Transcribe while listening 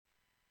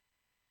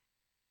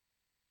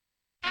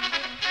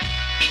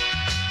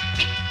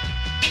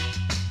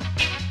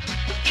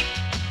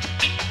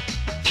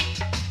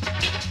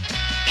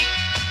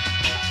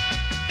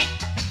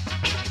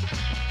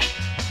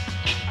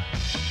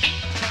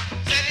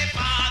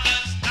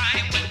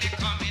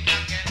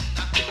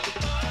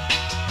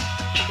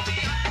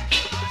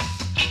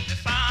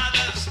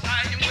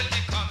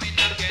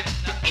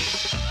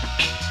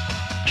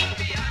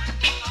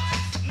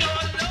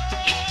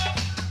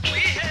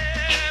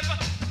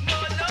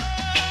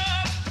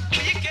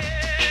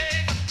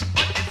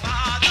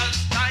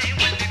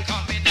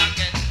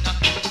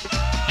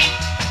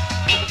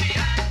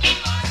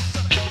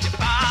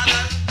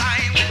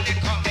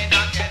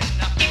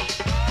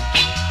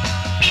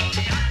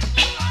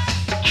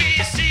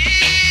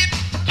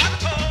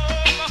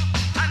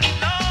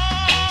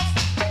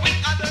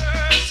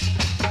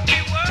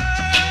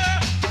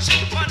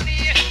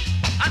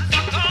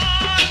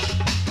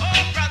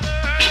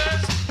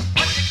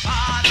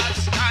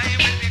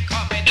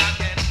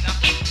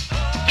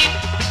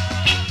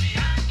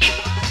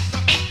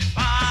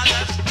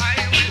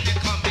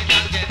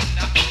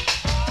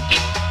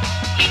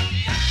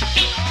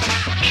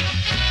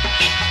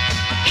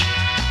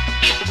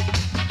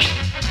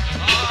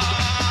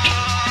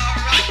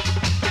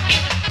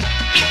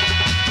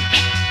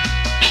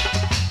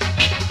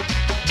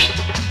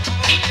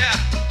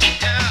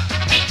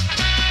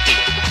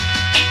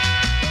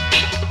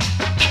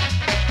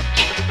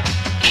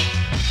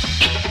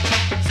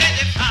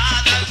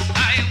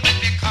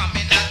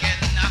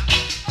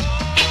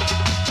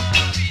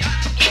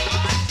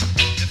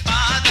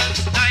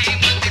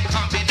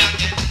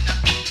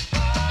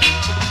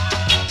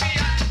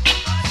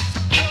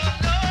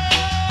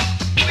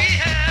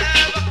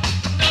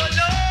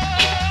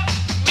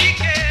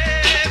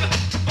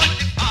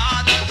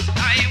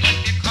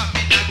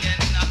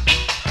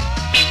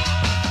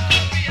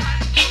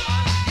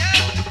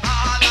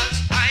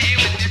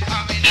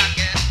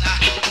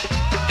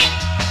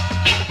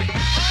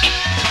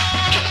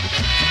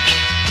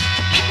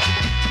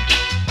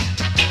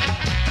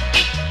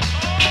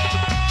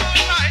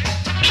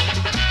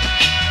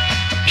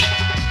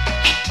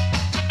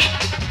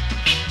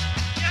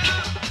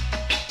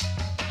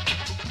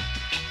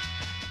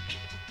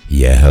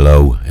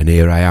Hello, and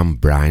here I am,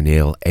 Bri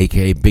Neal,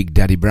 aka Big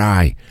Daddy Bri.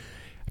 I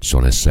just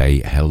want to say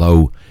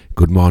hello,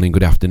 good morning,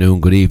 good afternoon,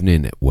 good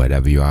evening,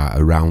 wherever you are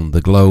around the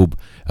globe,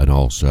 and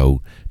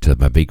also to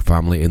my big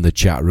family in the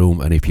chat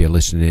room. And if you're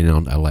listening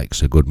on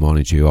Alexa, good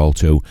morning to you all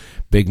too.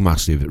 Big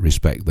massive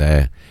respect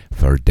there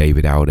for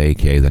David Howard,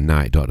 aka the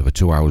Night Doctor, for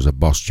 2 hours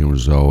of Boss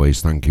Tunes as always.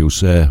 Thank you,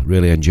 sir,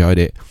 really enjoyed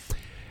it.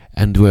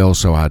 And we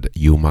also had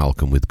Hugh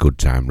Malcolm with Good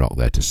Time Rock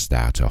there to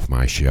start off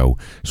my show.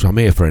 So I'm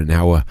here for an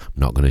hour. I'm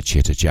not going to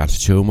chitter-chat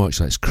too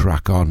much. Let's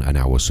crack on. An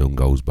hour soon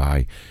goes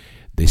by.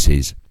 This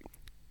is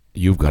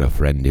You've Got a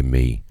Friend in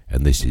Me,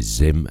 and this is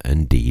Zim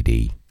and Dee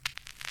Dee.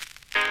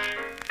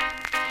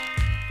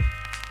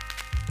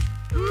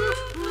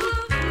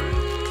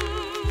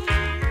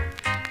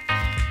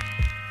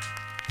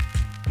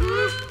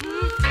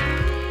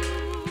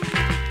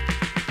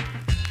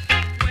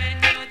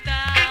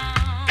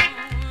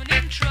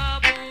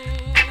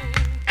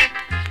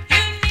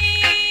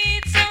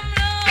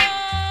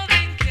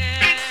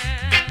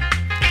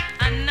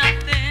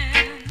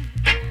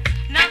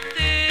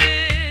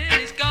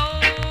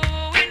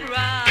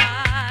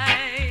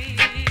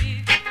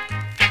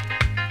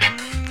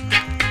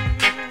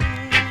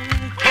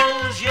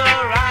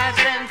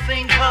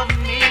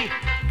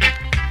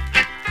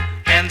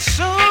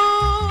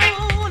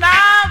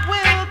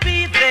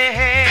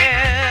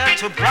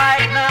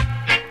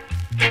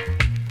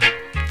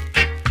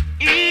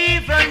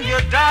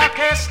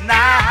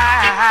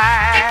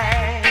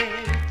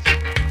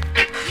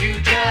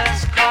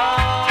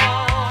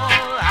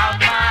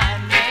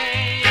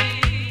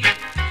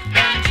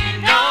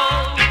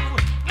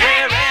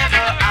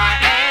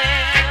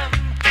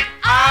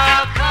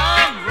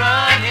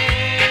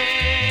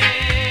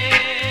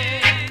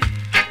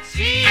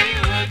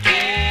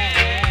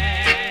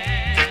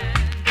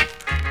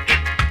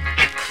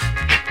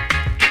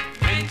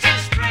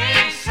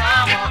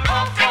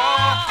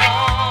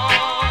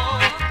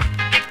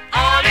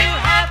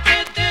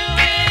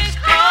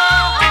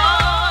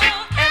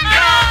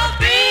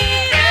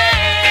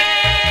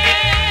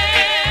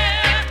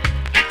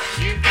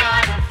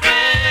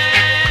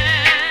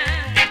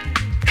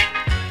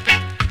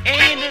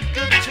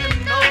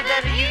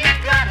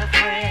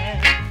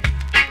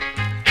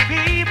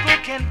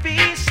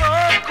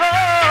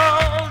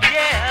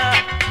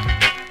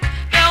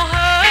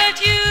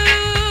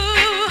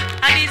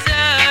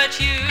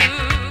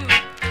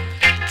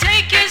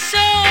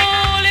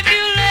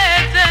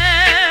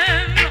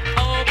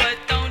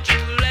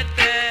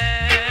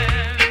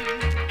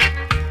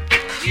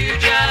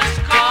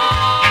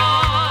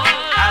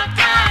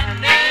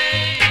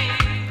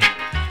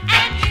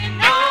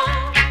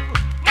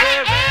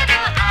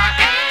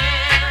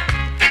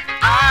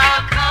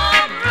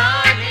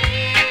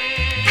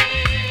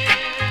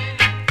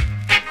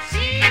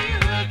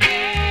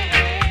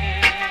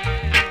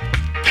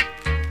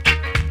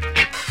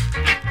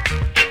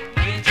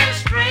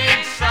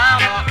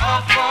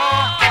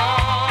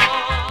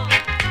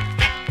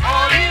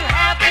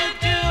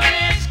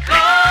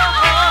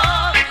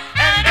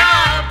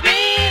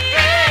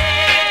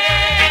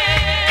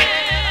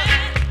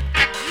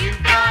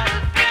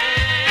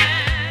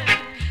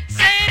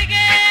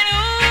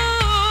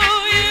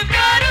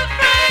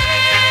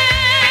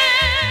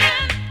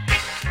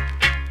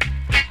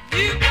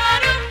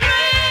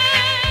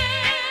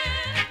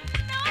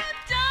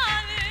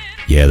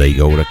 Yeah, there you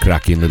go, what a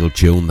cracking little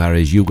tune that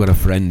is. You've Got a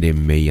Friend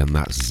in Me, and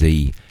that's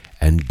Z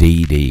and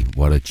Dee Dee.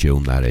 What a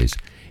tune that is.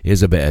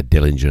 Here's a bit of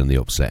Dillinger and the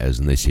Upsetters,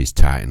 and this is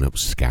Tighten Up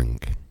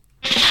Skank.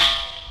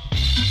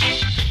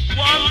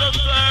 Wonder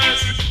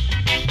first,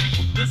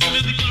 this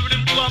musical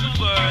rhythm come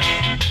first.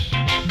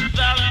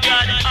 Thank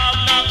God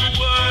I'm not the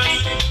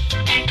worst.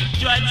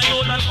 Try to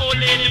hold an old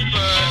lady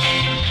first.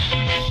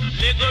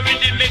 Lego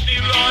rhythm make me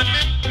run.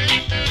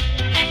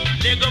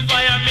 Lego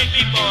fire make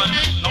me burn.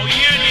 Now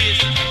hear this.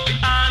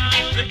 Beyond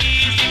the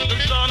east, the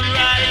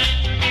sunrise.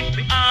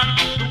 Beyond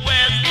the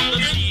west, the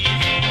sea.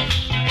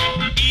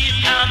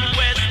 East and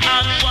west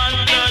and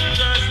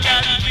wonders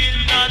that will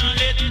not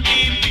let me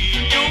be.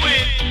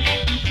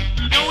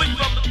 Do it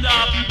from the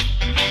top.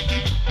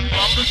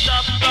 From the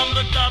top, from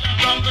the top,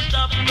 from the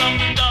top, from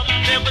the top.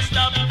 Never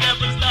stop,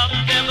 never stop,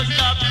 never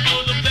stop. To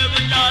the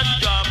very last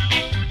drop.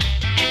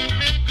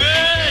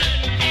 Good.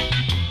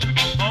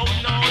 Oh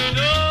no,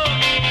 no.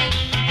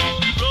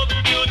 Rub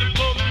to the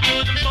pump, to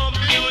the pump,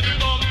 to the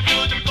pump, to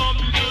the pump,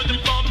 to the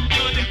pump,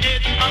 to the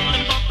head of the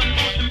pump, to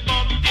the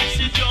pump. This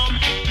is your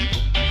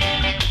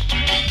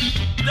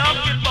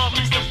talking about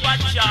Mr.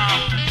 Pacha.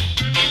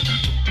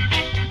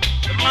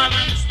 The man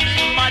is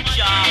Mr.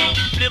 Pacha.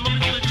 Blame him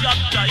for the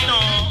chapter, you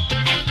know.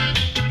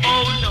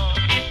 Oh no.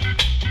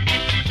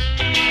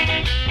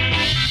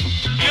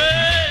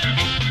 Yeah.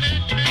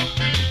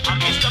 I'm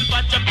Mr.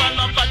 Pacha,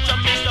 Pana Pacha,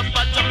 Mr.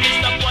 Pacha,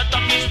 Mr. Pacha,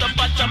 Mr.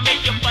 Pacha,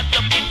 make your Pacha,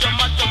 put your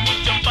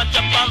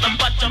Pacha, Pana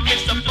Pacha,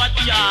 Mr.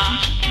 Pacha.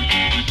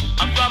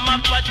 I'm from a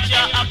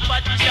Pacha, a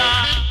Pacha.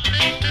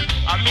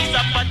 I'm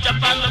Mr. Pacha,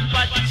 Pana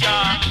Pacha.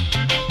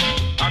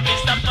 I'm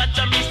Mr.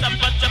 Pacha,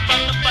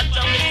 Pana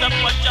Pacha, Mr.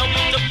 Pacha,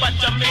 with the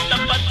Pacha, Mr.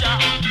 Pacha.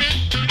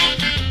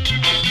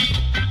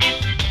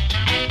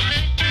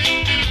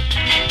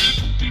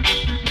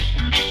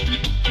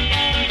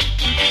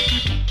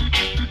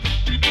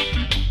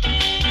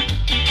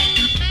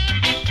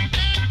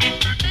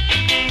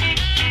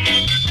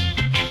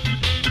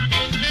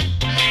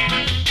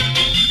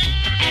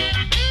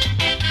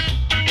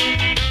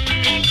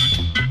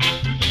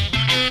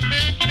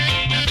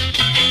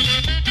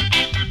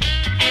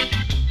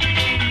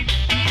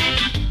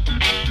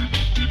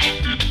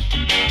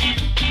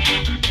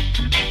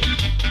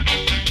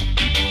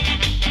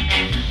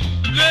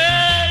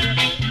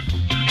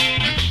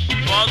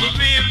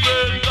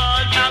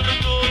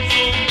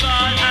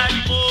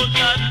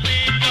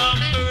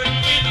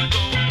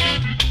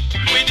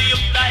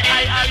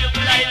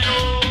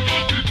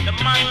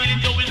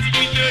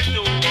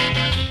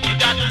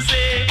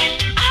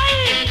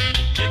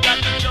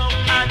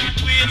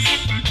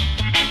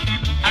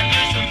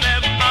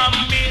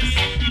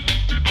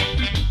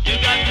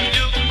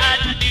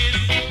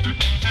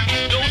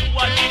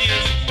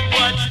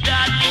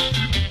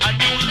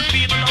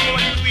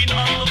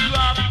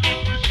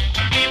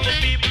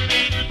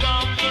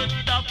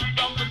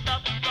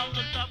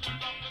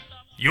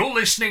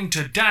 listening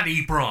to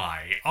Daddy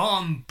Bri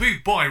on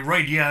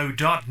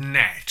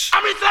bootboyradio.net.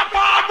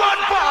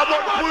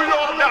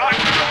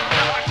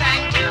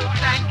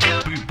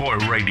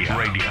 Bootboy Radio.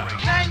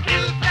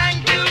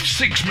 Thank you.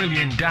 6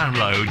 million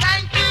downloads.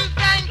 Thank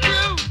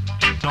you.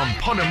 On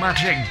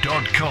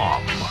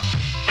Podomatic.com.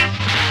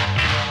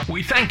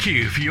 We thank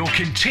you for your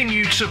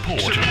continued support.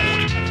 For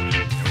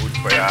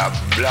your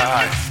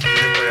blast,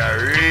 for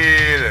your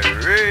real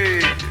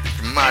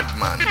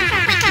madman.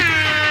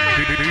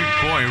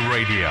 Bootboy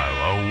Radio,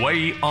 a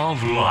way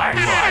of life.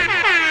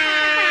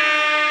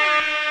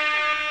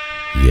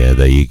 Yeah,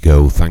 there you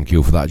go. Thank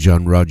you for that,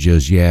 John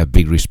Rogers. Yeah,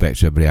 big respect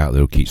to everybody out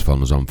there who keeps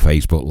following us on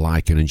Facebook,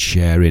 liking and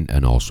sharing,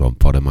 and also on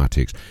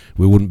Podomatics.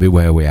 We wouldn't be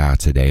where we are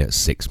today at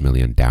 6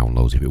 million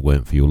downloads if it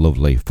weren't for you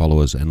lovely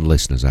followers and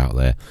listeners out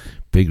there.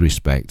 Big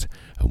respect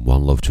and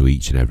one love to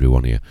each and every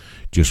one of you.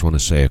 Just want to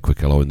say a quick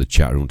hello in the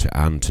chat room to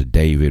Anne, to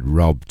David,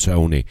 Rob,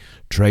 Tony,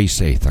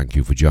 Tracy. Thank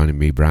you for joining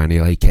me, Brian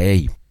Hill,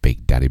 a.k.a.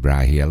 Big Daddy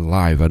Bri, here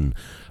live and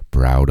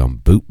proud on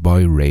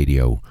Bootboy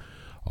Radio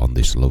on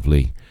this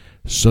lovely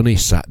sunny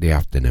Saturday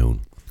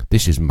afternoon.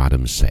 This is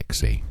Madam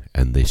Sexy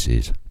and this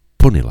is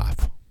Punny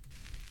Laugh.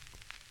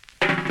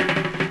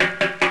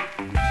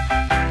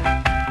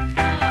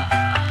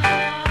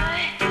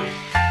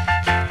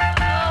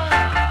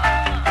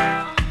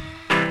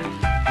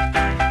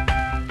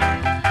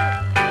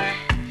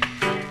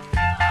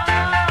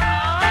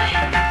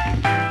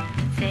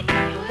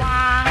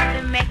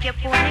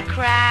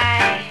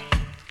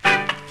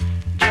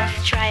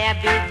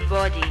 Big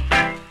body,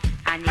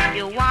 and if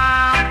you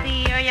want to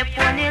hear your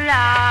pony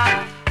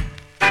laugh,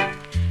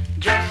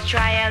 just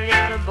try a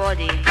little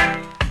body.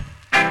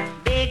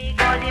 Big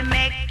body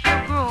make you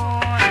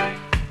groan,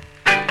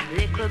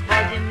 little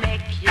body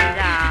make you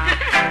laugh.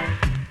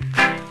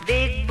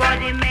 Big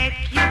body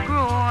make you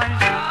groan,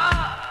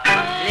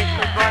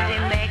 little body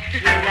make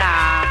you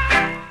laugh.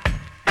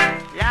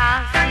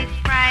 Last week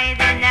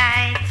Friday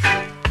night,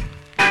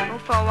 we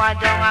forward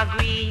down a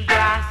green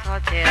grass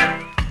hotel.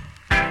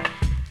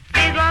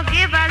 We gon'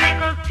 give a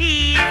little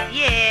piece,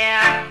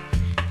 yeah,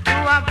 to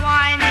a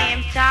boy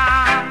named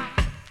Tom.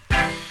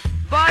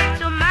 But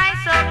to my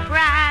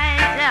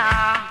surprise,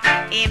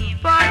 his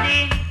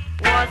body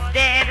was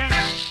dead.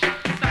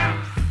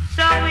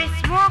 So we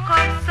smoke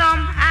up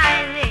some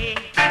highly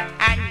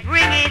and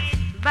bring it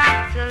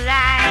back to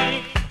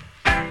life.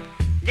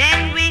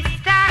 Then we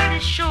start the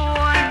show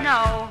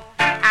now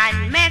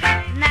and make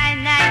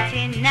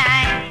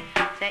 $9.99.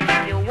 So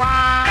if you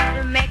want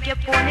to make your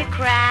pony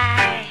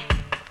cry,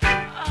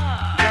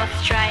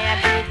 just try a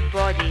big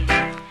body.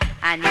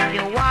 And if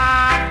you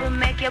want to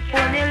make your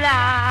pony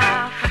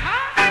laugh,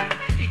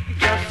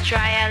 just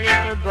try a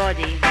little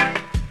body.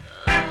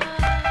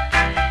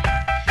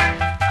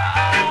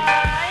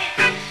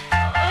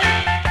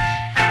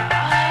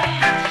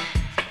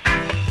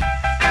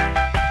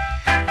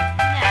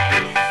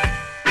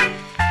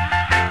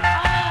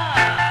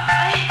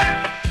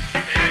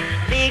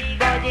 Big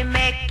body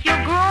make you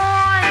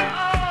groan,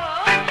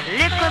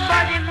 little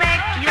body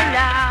make you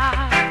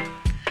laugh.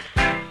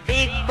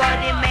 Big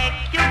body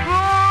make you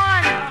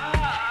groan,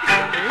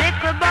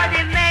 little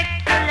body make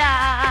you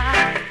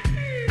laugh.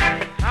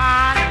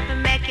 Want to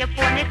make your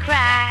pony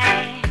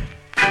cry,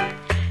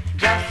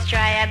 just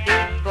try a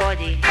big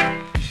body.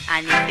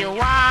 And if you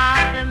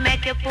want to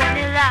make your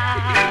pony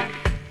laugh,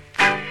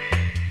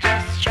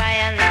 just try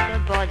a little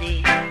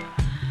body.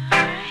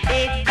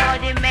 Big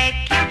body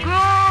make you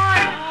groan,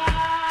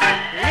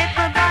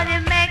 little body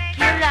make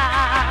you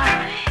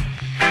laugh.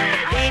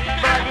 Big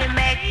body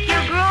make you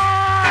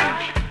groan,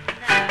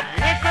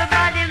 little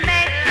body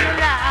make you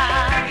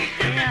laugh.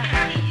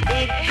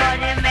 Big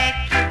body make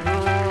you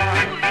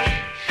groan,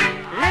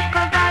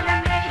 little body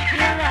make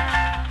you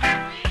laugh.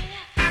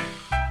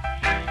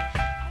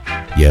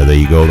 Yeah, there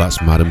you go.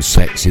 That's Madam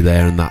Sexy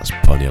there, and that's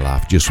Punny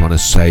Laugh. Just want to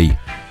say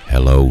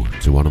hello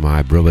to one of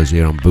my brothers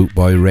here on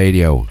Bootboy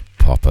Radio,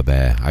 Papa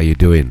Bear. How you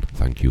doing?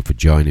 Thank you for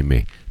joining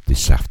me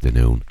this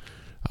afternoon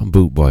on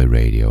Bootboy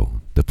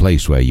Radio, the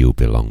place where you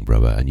belong,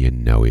 brother, and you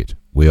know it.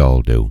 We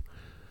all do.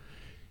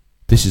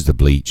 This is the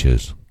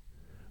Bleachers.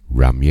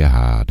 Ram You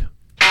Hard.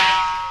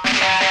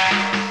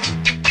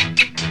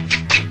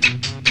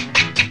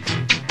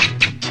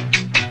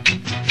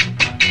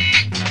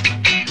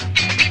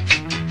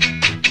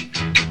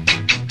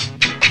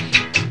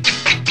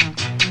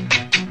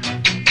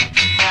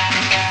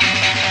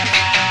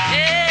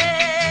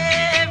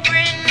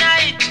 Every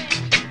night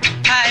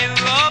I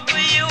rob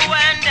you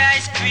and I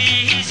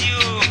squeeze you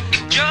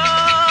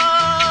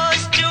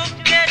just to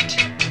get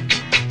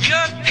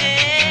your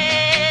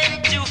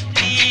pain to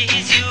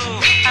please you.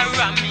 I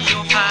ram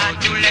you hard.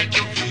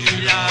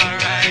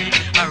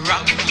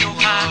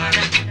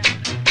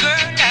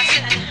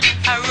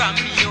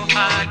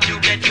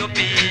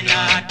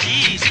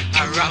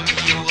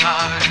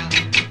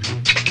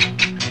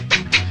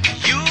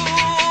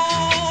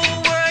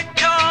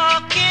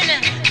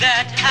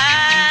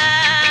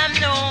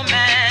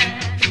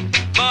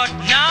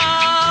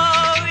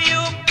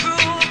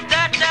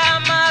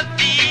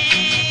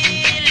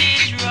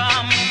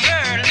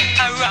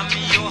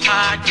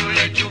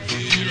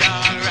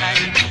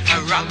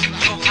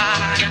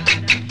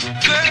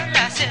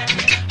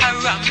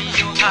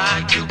 you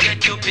hard, you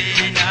get your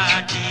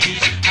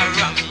penalties. I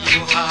ram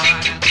you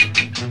hard.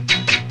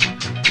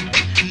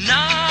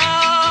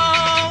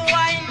 Now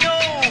I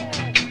know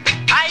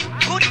I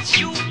put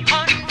you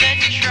on the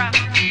track.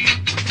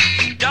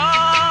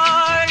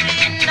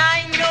 Darling,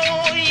 I know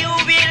you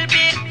will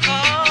be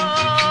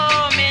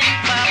coming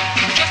back.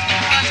 Just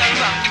because I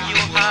ram you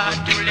hard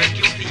to let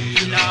you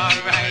feel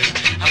alright.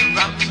 I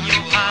ram you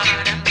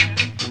hard.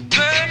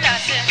 Girl, I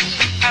said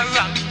I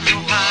ram you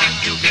hard.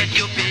 You get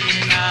your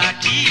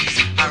penalties.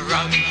 I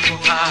ram you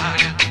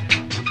hard.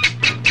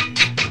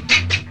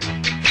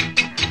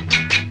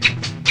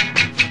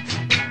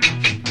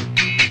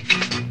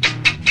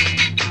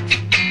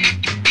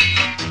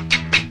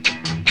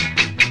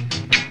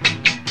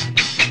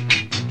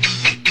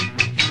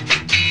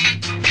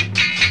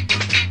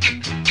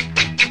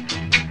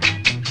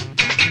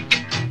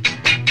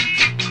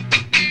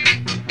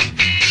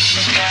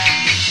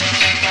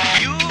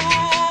 You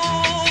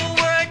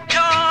were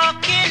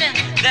talking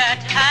that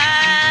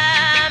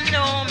I'm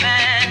no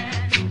man,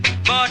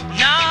 but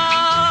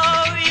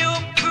now you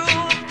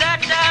prove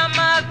that I'm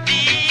a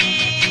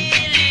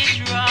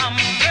village rum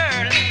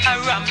girl. I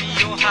ram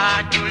you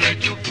hard to let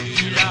you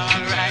feel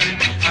alright.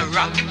 I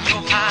ram you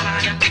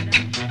hard,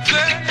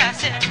 girl. I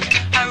said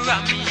I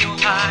ram you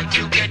hard.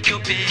 You get your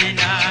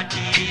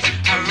penalties.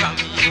 I ram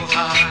you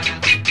hard.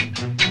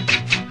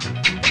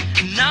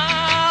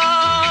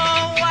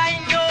 Now I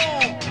know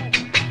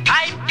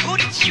I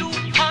put you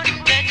on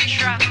the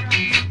track.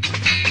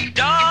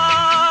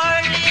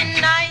 Darling,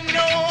 I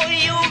know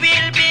you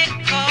will be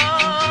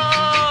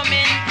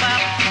coming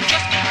back.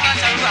 Just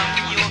because I ram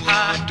you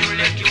hard to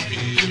let you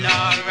feel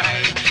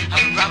alright. I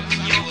ram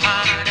you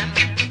hard.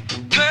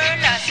 Girl,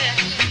 I said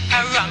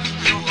I ram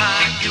you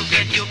hard. You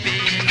get your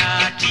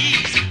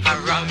penalties. I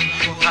ram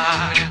you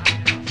hard.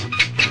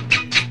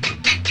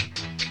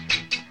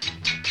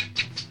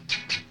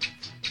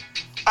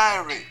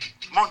 Irie,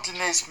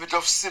 Montenay Smith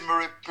of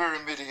Simmery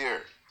Pyramid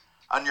here,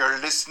 and you're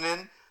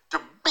listening to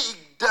Big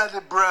Daddy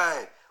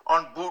Bri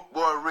on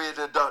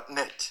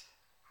bootboyradio.net.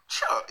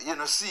 Sure, you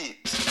know, see.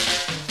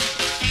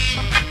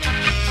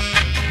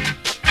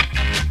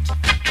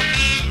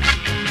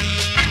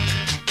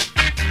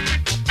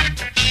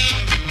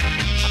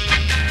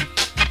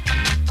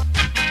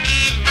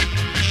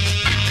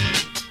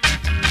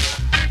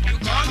 You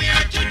come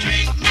here to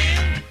drink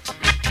milk,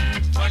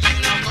 but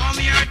you don't come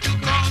here to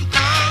come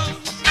cows.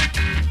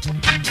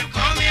 You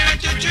come here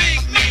to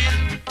drink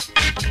milk,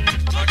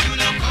 but you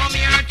don't come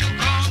here to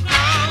come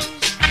cows.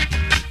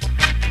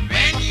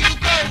 When you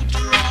go to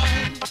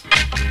Rome,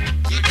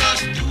 you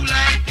just do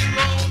like the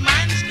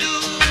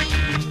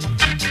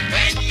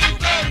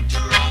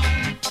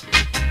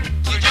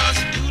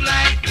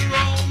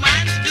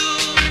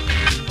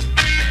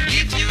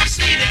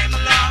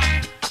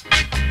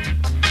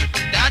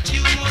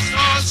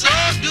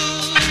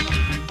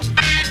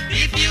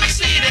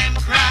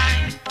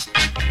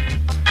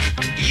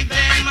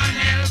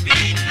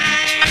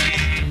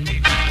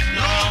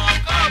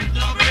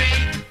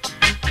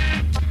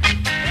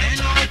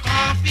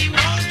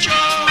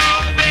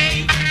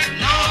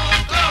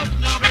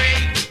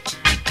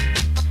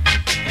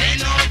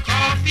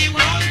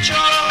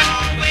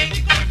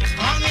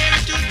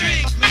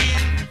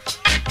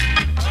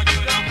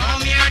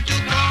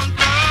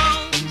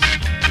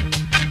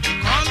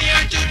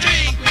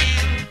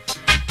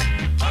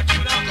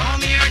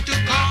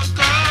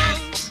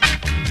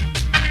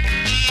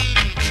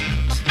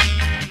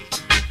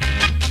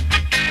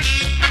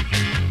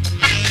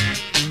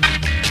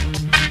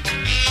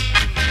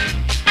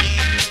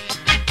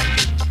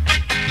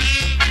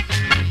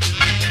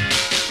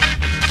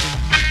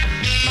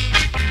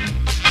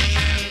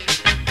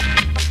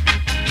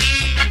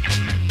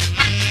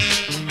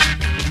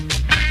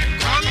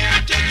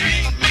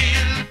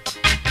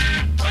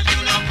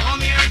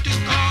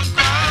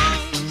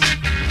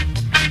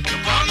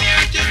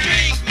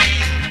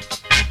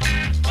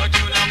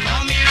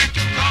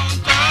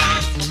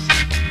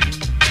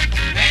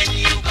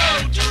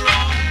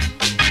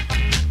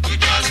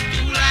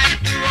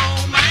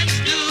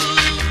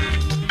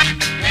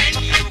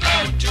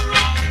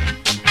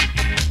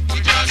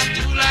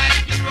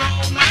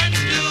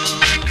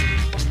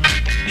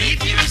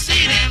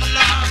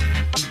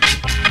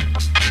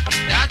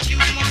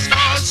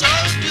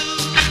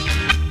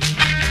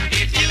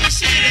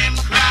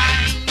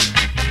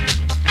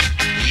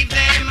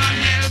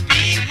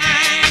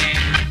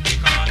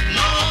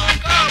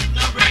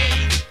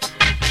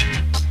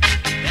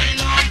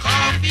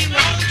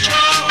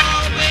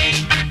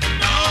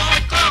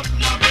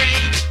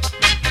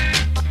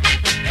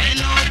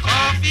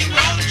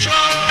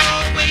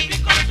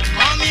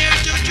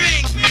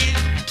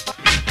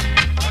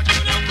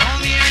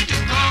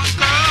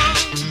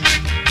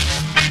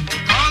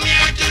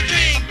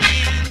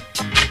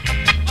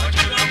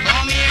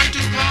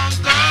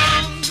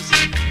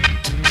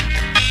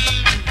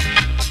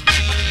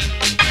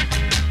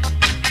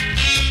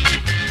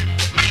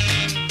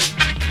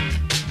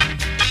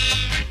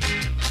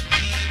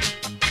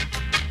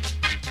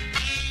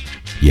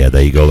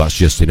there you go. That's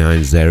Justin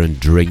Hines there and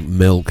Drink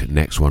Milk.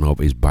 Next one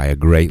up is by a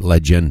great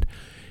legend.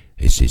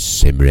 This is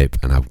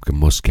Simrip and I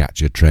Must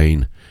Catch a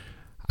Train.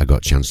 I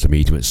got a chance to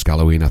meet him at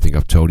Scalloween. I think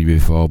I've told you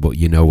before, but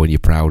you know when you're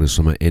proud of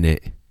something in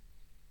it,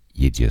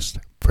 you're just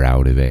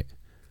proud of it.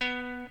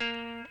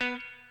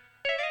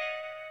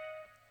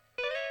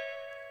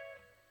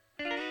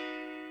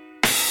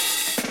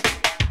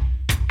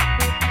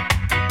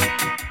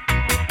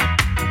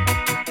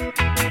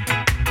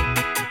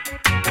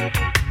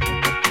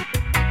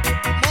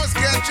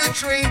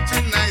 Train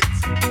tonight.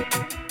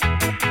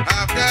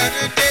 I've got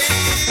a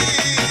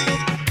date.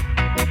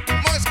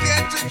 Must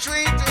catch a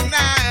train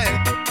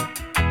tonight.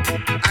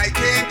 I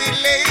can't be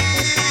late.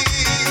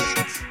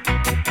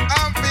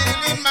 I'm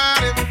feeling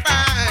mighty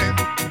fine.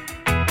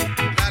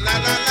 La la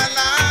la la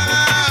la.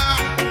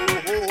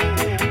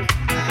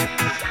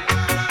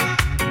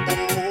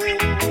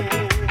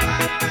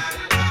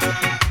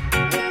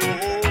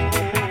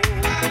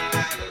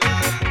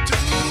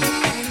 Tonight.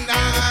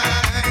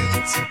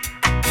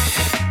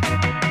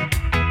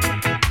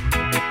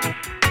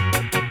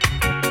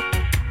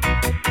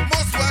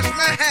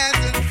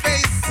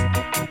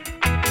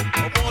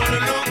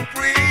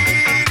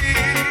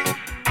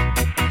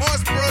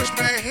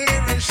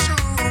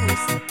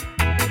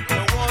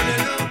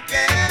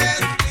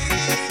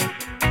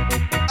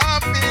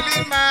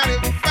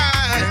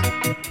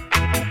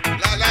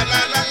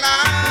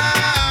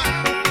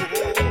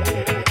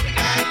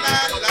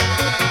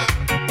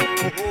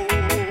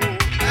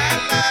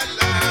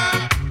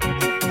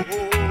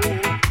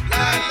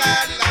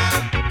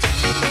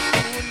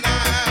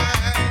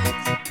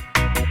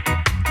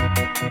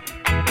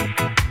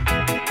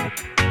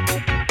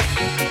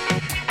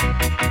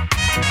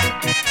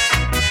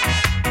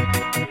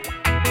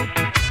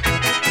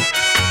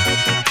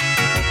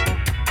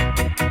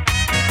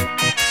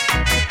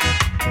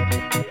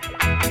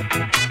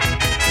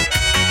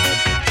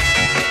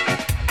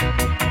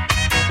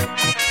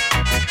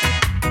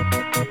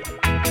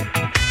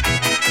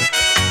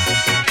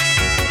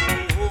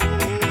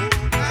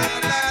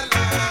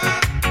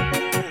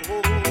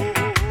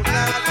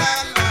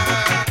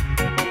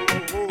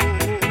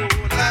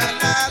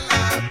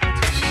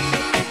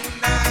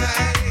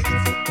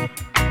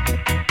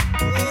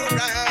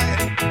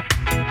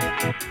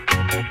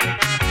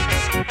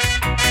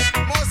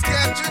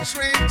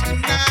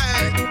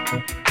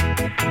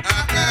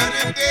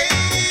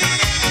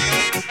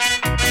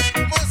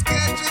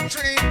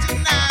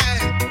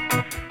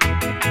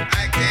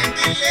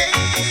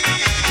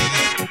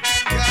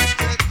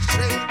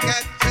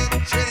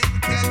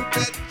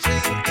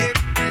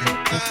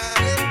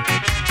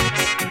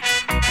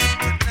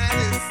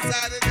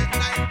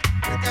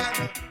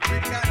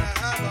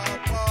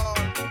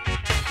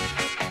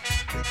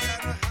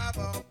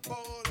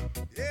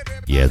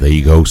 Yeah, there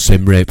you go,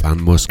 Simrip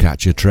and Must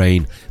Catch a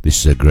Train. This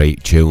is a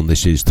great tune.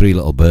 This is Three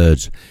Little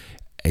Birds.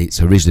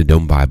 It's originally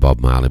done by Bob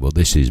Marley, but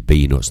this is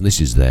B-Nuts and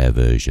this is their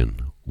version.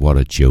 What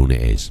a tune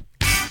it is.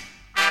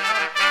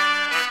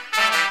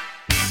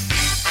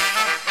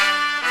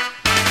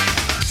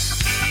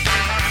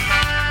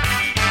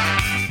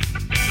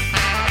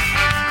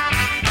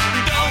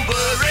 Don't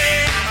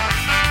worry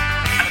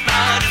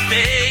about a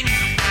thing,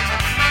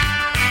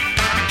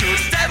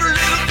 because every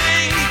little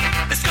thing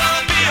is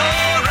gonna be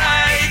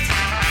alright.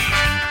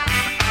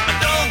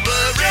 Don't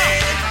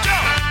worry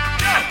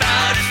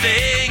about a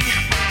thing,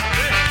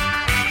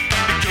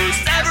 because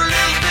every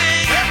little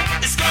thing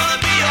is gonna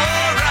be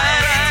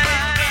alright.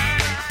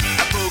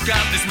 I woke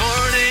up this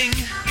morning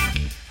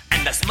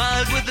and I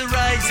smiled with the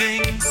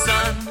rising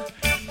sun.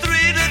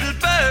 Three little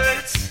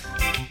birds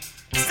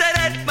sat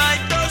at my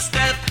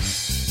doorstep,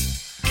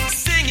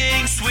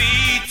 singing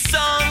sweet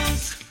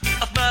songs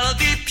of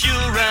melody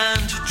pure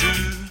and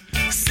true,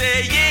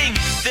 saying,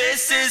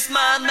 this is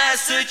my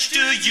message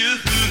to you.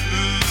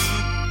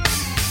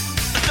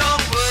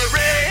 Don't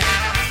worry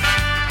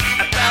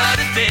about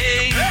a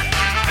thing,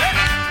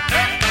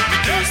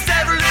 because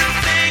every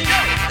little thing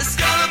is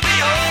gonna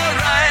be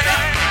alright.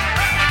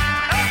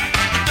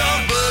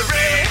 Don't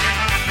worry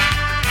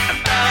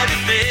about a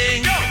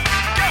thing,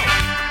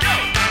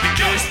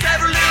 because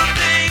every little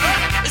thing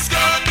is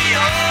gonna be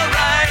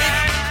alright.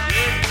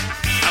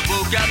 I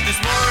woke up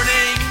this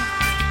morning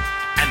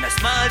and I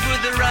smiled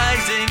with the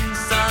rising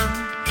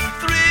sun.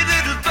 Three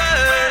little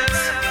birds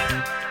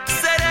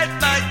sat at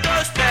my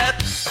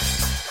doorstep,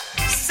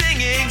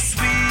 singing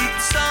sweet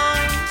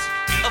songs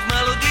of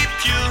melody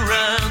pure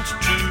and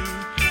true,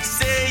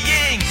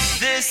 saying,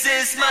 this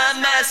is my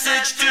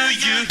message to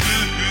you.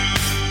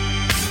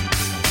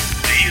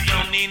 You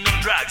don't need no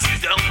drugs, you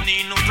don't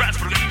need no drugs.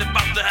 Forget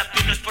about the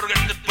happiness, forget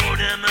the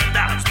boredom and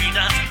doubts.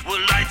 Peanuts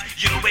will light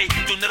your way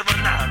to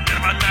Nirvana.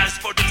 Nirvana is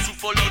for those who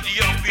follow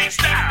the offbeat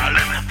style.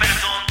 Les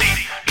personnes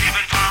disent, ils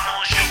veulent pas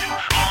manger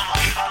en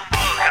route,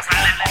 car ça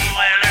les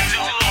pourrait le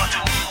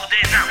tour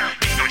des âmes.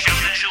 Ils sont chers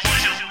de jour en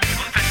jour,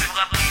 on fait ce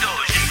rapido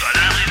jusqu'à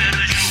l'arrivée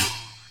du jour.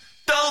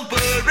 Don't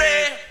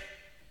worry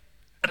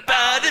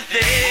about a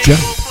thing.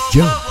 Jump,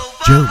 jump,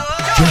 jump,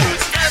 jump.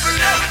 Every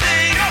little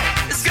thing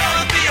is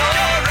gonna be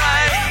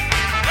alright.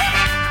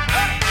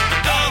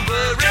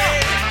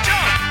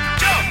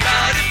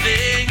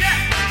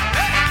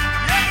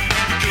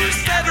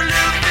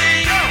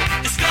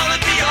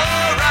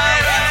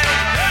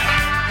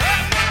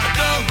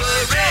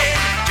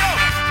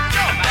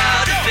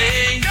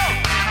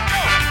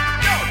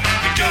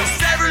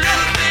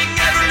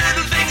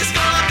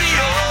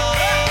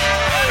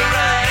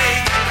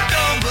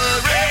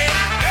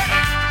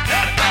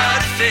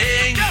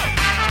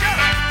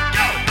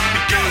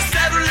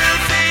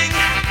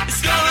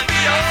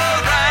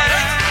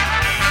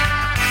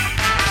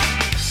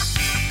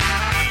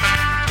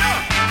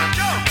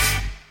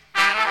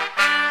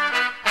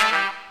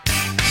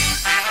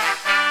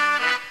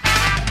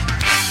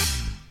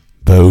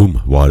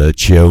 What a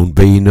tune,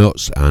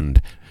 B-Nuts and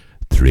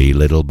Three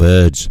Little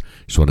Birds.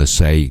 Just want to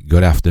say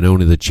good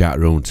afternoon in the chat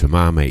room to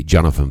my mate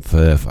Jonathan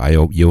Firth. I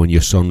hope you and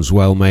your son's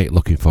well, mate.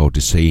 Looking forward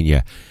to seeing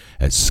you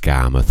at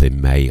Skarmouth in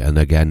May and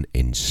again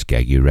in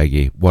Skeggy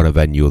Reggae. What a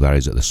venue that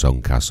is at the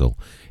Sun Castle.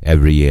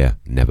 Every year,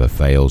 never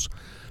fails.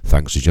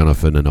 Thanks to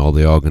Jonathan and all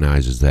the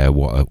organisers there.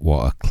 What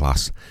a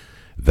class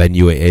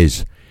venue it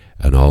is.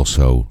 And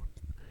also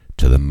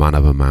to the man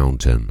of a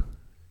mountain,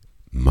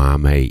 my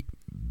mate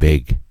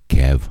Big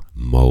Kev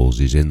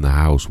Moles is in the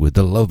house with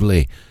the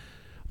lovely,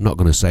 I'm not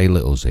going to say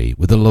little Z,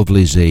 with the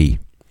lovely Z,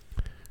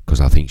 because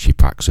I think she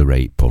packs a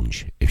rate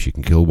punch. If she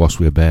can kill wasps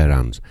with bare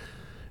hands,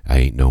 I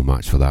ain't no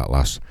match for that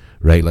lass.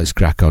 Right, let's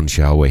crack on,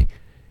 shall we?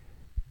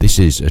 This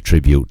is a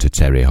tribute to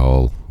Terry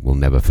Hall. We'll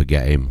never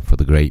forget him for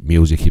the great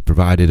music he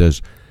provided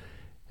us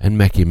and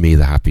making me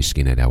the happy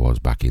skinhead I was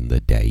back in the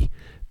day.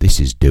 This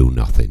is Do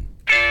Nothing.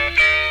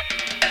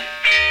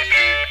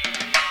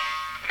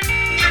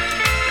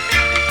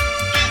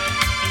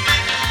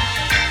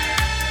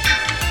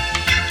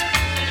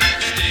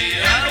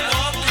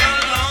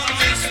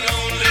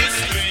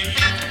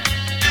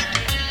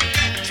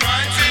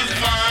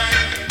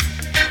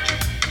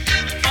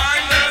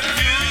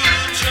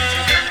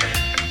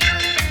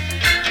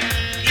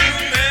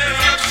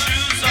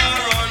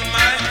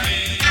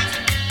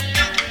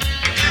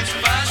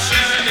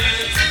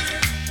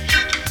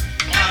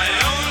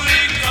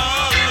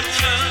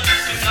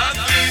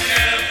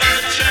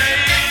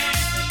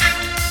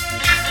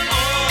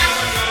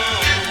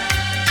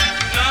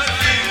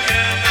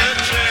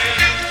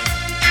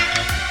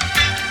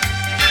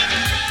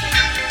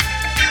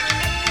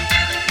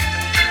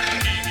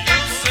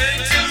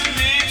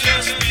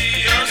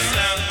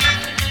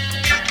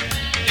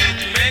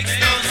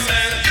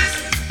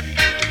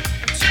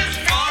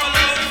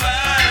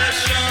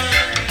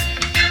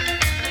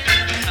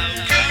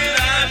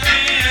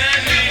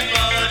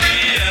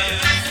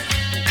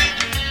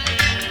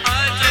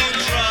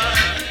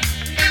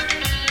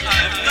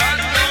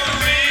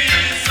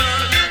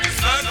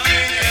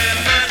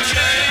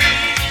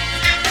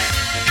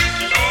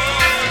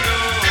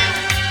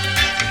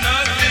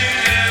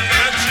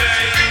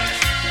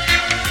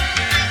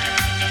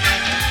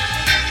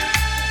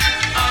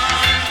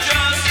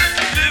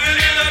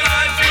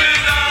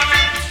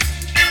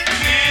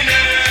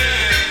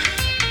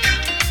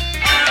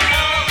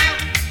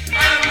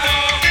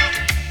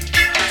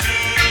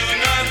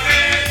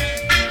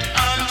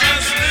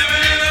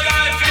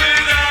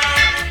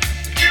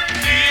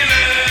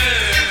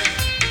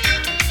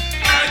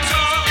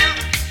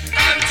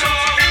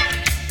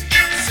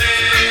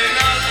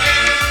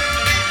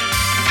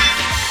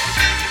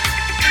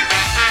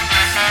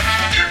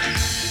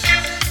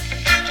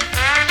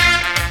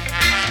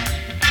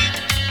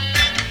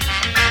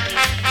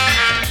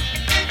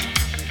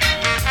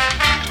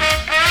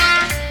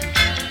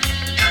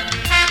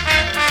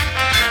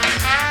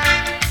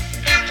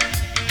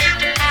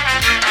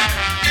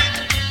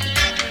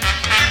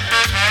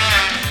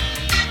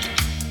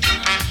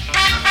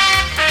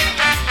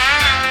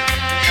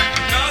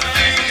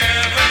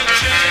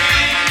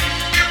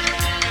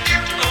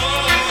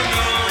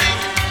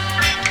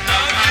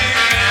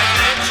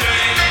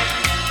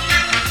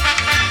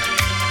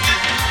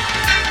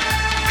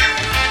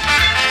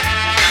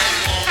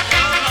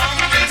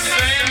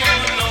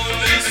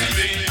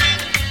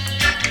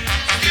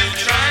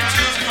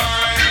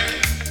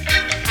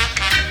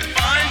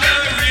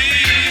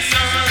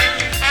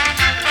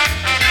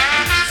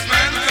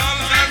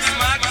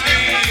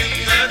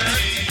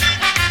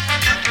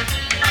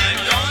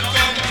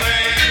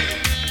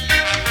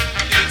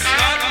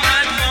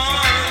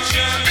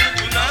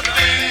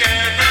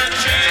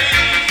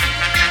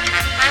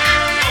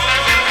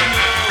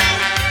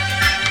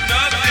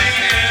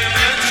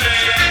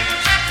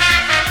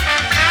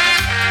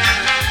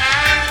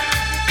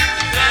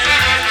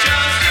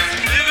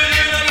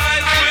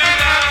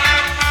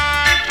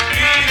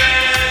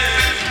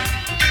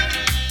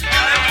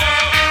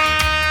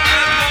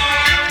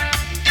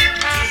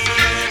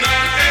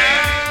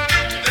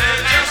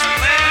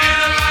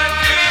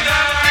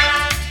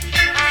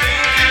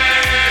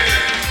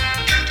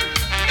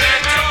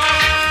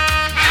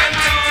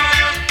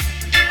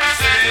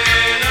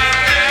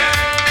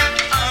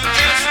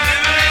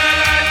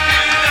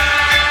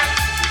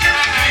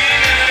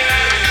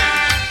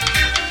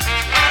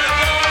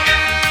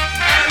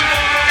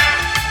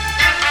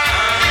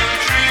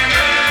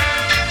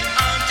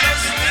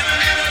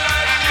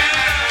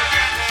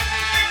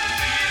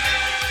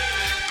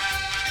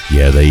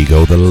 There you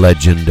go, the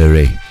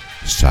legendary,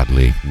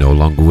 sadly no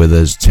longer with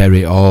us,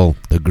 Terry Hall,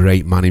 the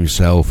great man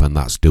himself, and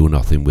that's Do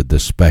Nothing with the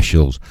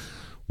Specials.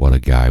 What a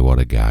guy, what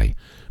a guy.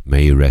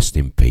 May you rest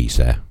in peace,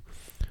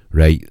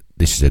 Right,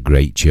 this is a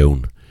great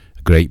tune,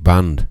 a great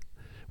band.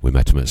 We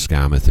met them at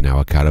Skarmouth in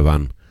our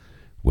caravan,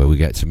 where we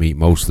get to meet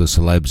most of the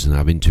celebs and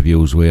have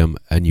interviews with them,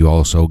 and you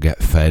also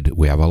get fed.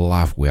 We have a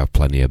laugh, we have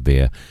plenty of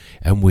beer,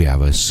 and we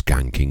have a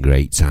skanking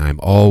great time,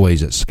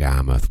 always at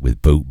Skarmouth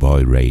with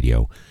Bootboy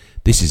Radio.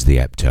 This is the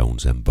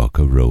Heptones and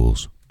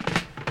Buckaroos.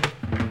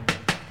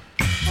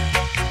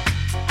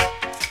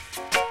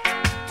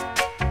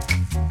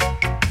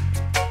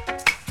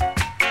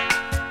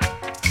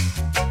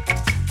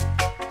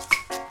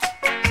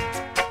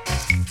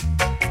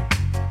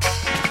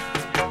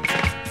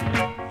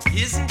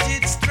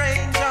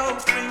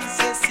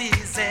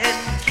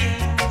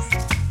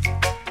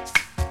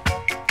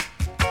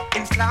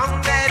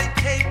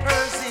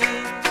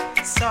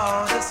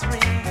 sawdust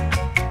ring.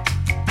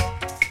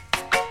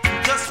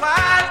 Just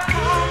while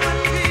common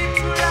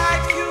people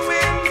like you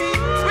and me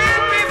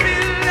will be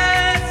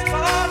villains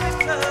for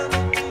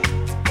eternity.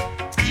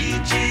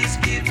 Each is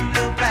given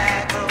a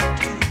bag of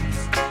tools,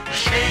 a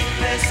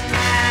shapeless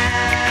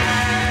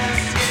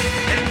mask,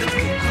 and the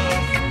book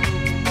of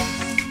rules.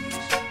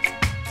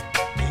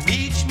 And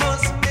each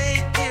must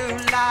make their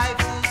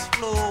lives as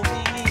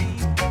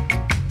flowing,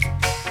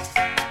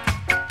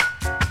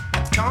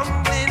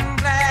 tumbling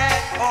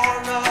black or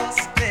a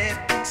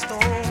stepping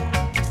stone.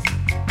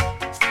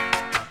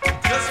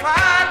 Just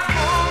while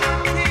common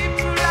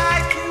people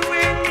like you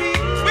and me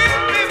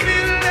will be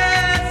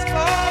villains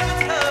for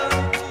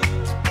eternity.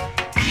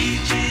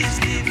 Each is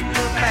given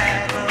a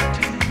bag of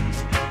tools,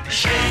 a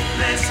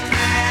shapeless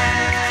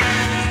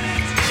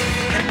mask,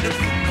 and the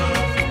book of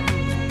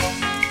rules.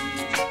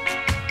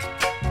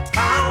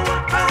 Pow,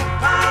 pow,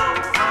 pow,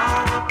 pow,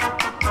 pow,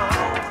 pow,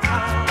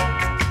 pow.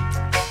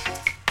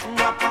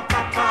 Pow, pow,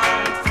 pow, pow,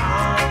 pow.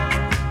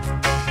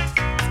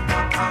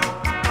 Pow, pow,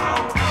 pow,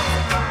 pow,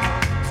 pow.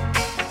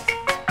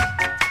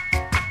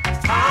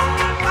 Pow,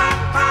 pow,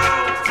 pow,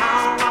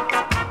 pow,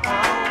 pow,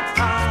 pow,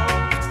 pow.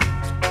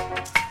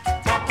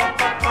 Pow, pow,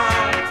 pow, pow,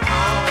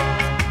 pow.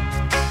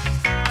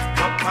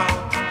 Pow, pow,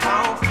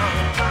 pow, pow,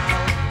 pow.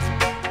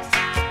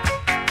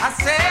 I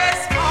says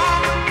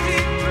common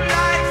people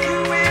like you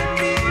and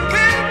me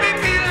will be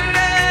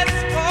villains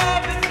for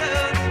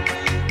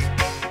eternity.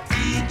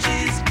 Each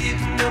is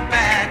given a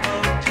bag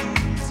of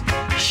tools,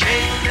 a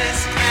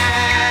shapeless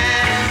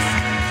mask,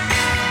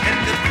 and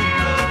the book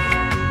of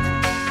rules.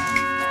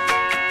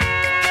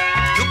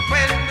 Look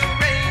when the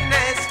rain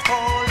is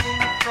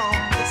falling from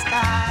the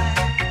sky.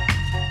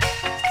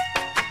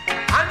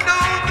 I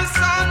know the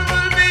sun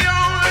will be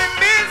only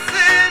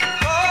missing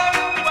for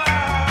a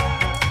while.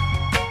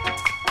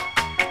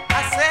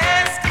 I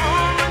says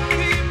common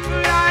people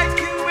like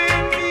you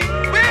and me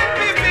will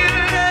be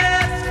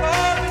villains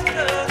for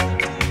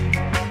eternity.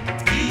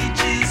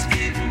 Each is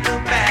given a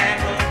bag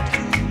of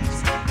tools,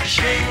 a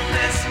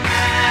shapeless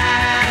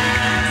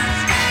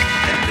mask,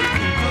 and the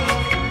book of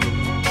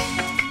rules.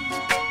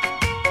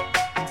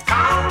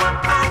 Pow, pow,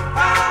 pow,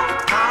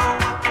 pow,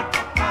 pow,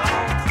 pow,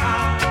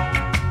 pow.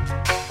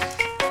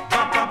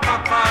 Pow, pow, pow,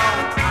 pow,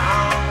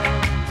 pow.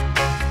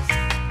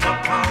 Pow,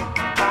 pow,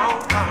 pow,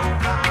 pow,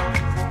 pow.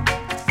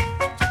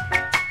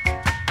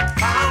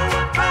 Pow,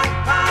 pow, pow,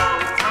 pow,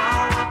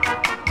 pow,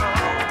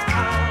 pow,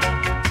 pow.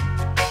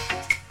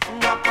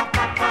 Pow, pow,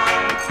 pow, pow,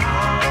 pow.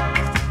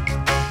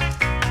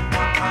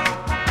 Pow, pow,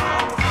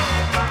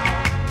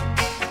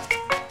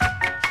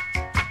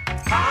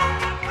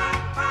 pow,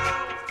 pow.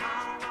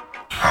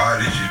 Hi,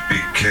 this is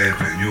Big Kev,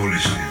 and you're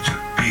listening to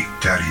Big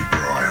Daddy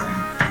Bri on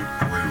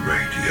Bootboy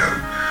Radio.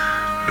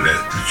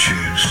 Let the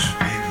tunes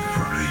spin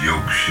from the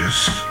Yorkshire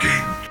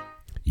skin.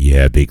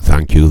 Yeah, big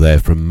thank you there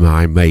from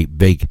my mate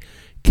Big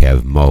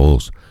Kev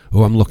Moles,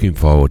 who I'm looking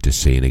forward to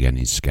seeing again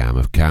in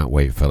Skamouth. Can't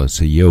wait, fella, to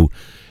see you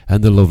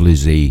and the lovely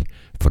Z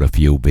for a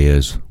few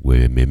beers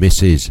with me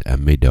missus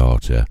and me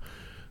daughter.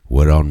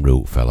 We're en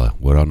route, fella.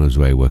 We're on our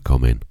way, we're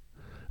coming.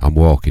 I'm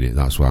walking it,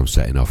 that's why I'm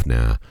setting off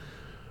now.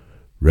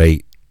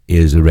 Right,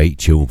 here's a right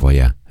tune for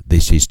you.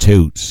 This is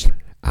Toots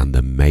and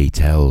the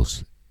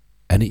Maytels,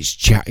 and it's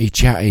Chatty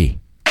Chatty.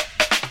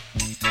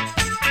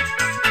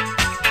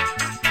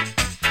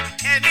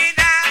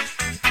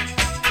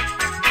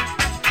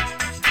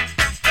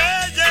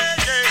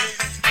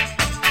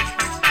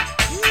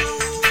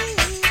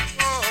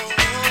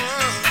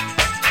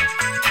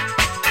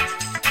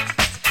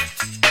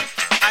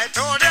 I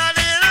told you a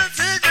little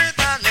secret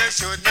and you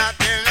should not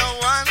tell no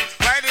one.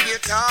 Why did you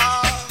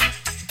talk?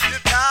 You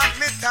talk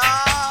me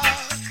talk.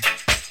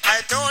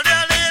 I told you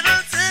a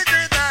little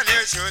secret and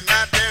you should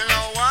not tell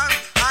no one.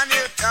 And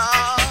you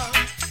talk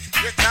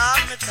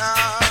me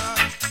talk.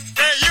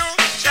 Say you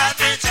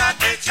chatty,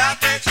 chatty,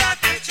 chatty,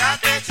 chatty,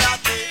 chatty,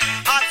 chatty.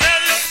 I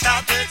tell you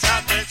chatty,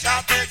 chatty,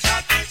 chatty,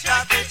 chatty,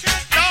 chatty,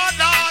 chatty. No,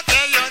 no,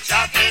 tell you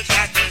chatty,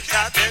 chatty,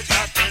 chatty,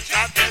 chatty,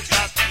 chatty,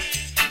 chatty.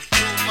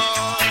 Too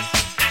much.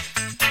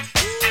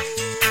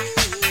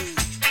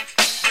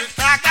 You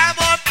talk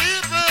about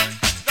people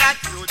that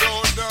you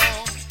don't know.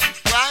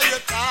 Why you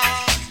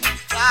talk?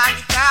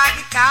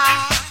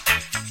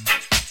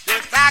 You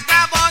talk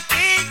about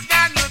things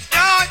that you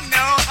don't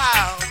know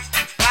how.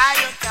 Why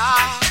you talk?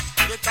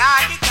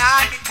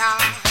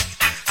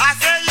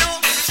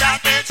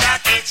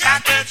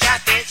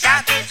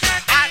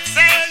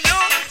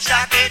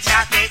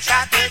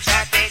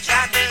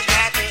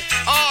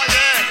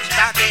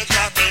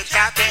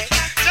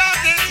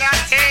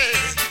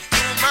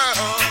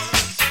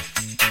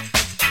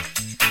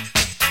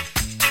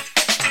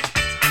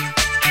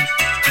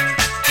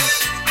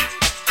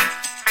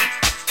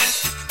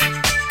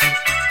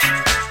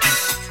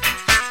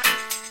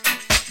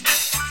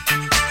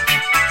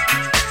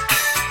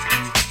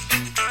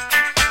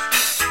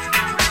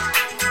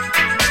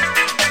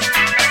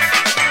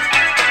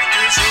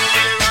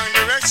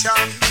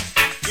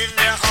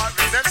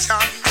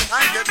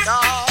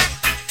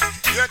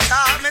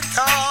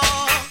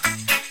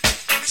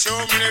 show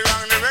me the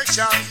wrong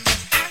direction.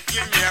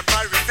 Give me a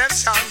bad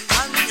reception.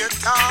 And you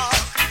talk,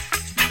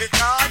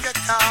 because you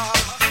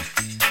talk.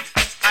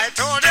 I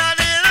told you a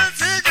little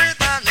secret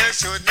and you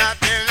should not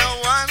tell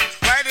no one.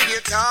 Why did you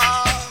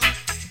talk?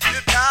 You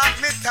talk,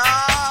 me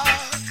talk.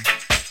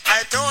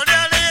 I told you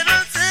a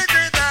little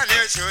secret and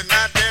you should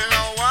not tell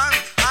no one.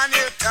 And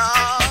you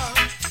talk,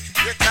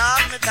 me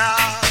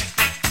talk.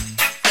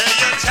 Hey,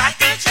 you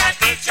chatty,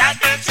 chatty,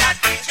 chatty,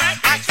 chatty.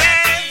 I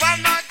say one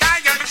more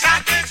time, you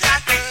chatty,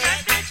 chatty.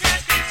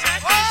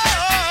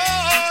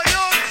 Oh,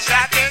 you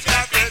chatty,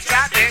 chatty,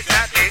 chatty,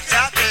 chatty,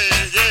 chatty.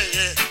 Yeah,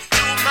 yeah,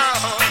 too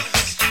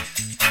much.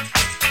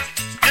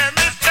 Let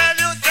me tell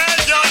you, say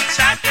you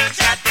chatty,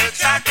 chatty,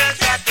 chatty,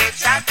 chatty,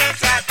 chatty,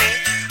 chatty.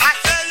 I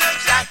say you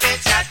chatty,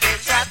 chatty,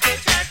 chatty,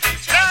 chatty.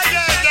 Yeah,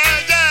 yeah, yeah,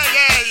 yeah,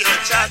 yeah. You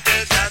chatty,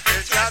 chatty,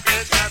 chatty,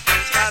 chatty,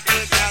 chatty,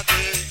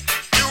 chatty.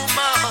 Too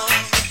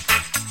much.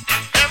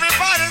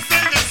 Everybody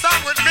sing this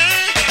song with me.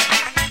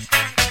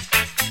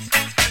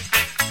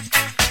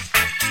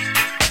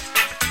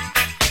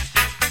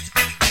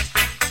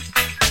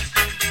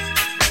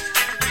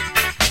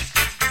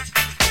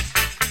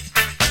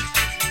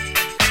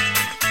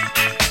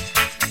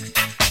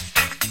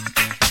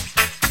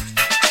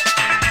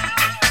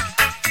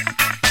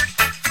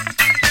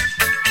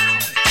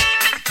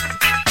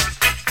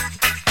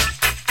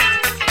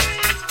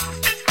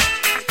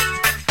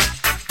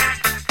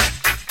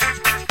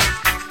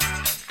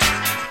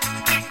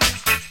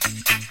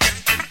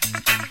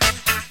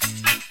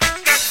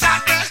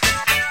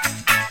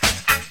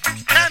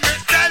 Let me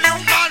tell you,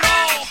 mano.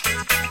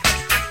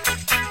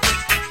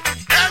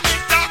 Let me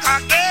talk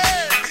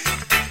again.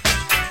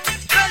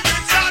 Say you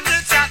chatty,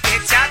 chatty,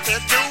 chatty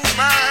too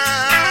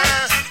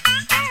much.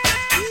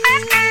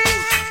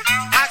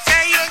 I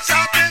say you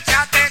chatty,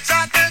 chatty,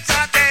 chatty,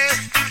 chatty.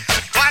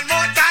 One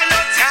more time,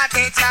 you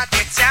chatty,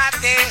 chatty,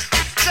 chatty.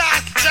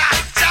 Chat, chat,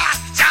 chat,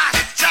 chat,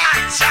 chat,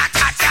 chat, chat,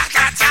 chat, chat,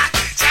 chat,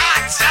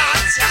 chat, chat,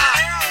 chat.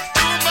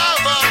 Too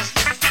much.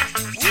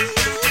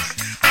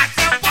 I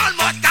say one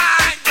more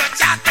time, you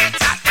chatty,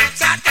 chatty,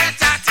 chatty,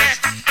 chatty.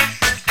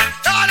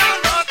 No, no,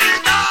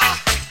 nothing, no.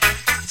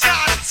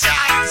 Chat,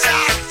 chat,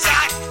 chat,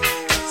 chat.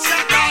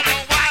 Chat all the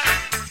while.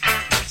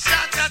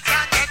 Chat, chat,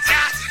 chat,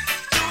 chat.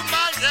 Too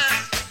much, yeah.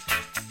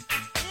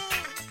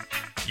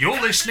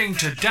 You're listening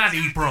to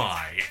Daddy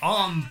Bri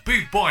on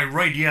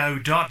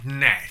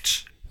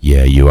bootboyradio.net.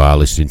 Yeah, you are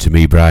listening to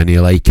me, Brian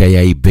Neal,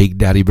 aka Big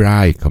Daddy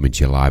Bri, coming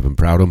to you live and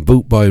proud on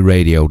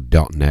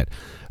bootboyradio.net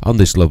on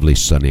this lovely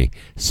sunny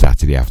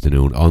Saturday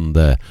afternoon on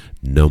the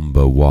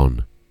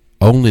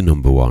only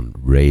number one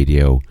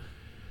radio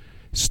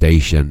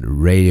station,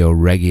 radio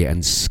reggae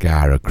and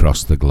ska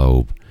across the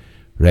globe.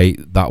 Right,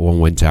 that one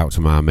went out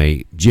to my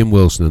mate Jim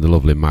Wilson and the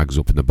lovely Mags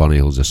up in the Bonny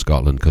Hills of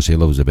Scotland, because he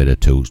loves a bit of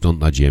toots, don't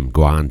they, Jim?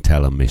 Go on,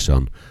 tell him, my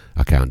son.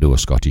 I can't do a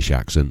Scottish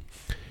accent.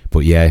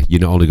 But yeah,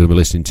 you're not only going to be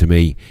listening to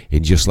me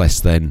in just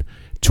less than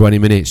 20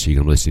 minutes, you're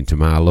going to be listening to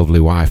my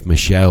lovely wife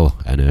Michelle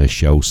and her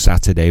show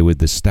Saturday with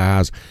the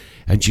Stars,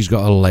 and she's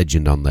got a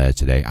legend on there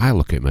today. I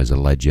look at him as a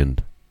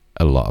legend.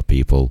 A lot of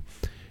people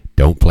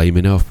don't play him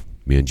enough.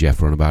 Me and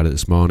Jeff were on about it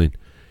this morning.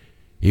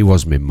 He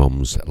was my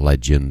mum's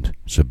legend,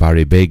 Sir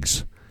Barry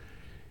Biggs,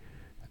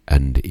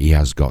 and he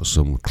has got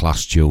some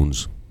class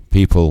tunes.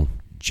 People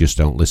just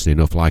don't listen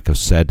enough. Like I've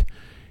said,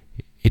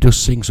 he does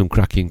sing some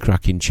cracking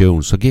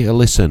tunes, so give it a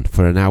listen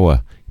for an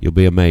hour. You'll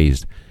be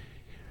amazed.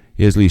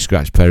 Here's Lee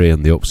Scratch Perry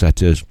and the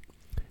Upsetters.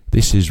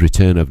 This is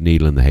Return of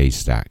Needle in the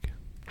Haystack.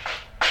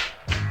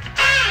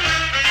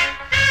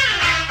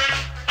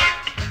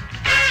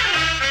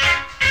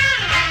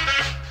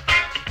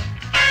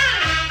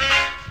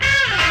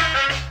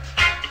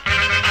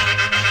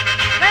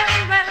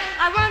 Well,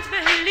 I once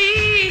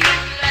believed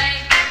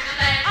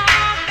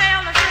all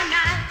fellas are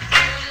nice,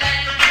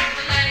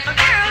 but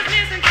girls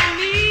listen to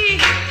me,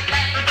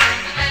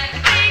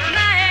 take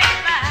my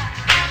advice.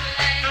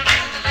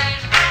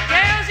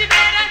 Girls, you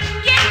better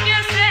get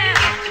yourself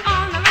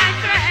on the right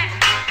track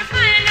to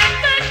find a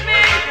good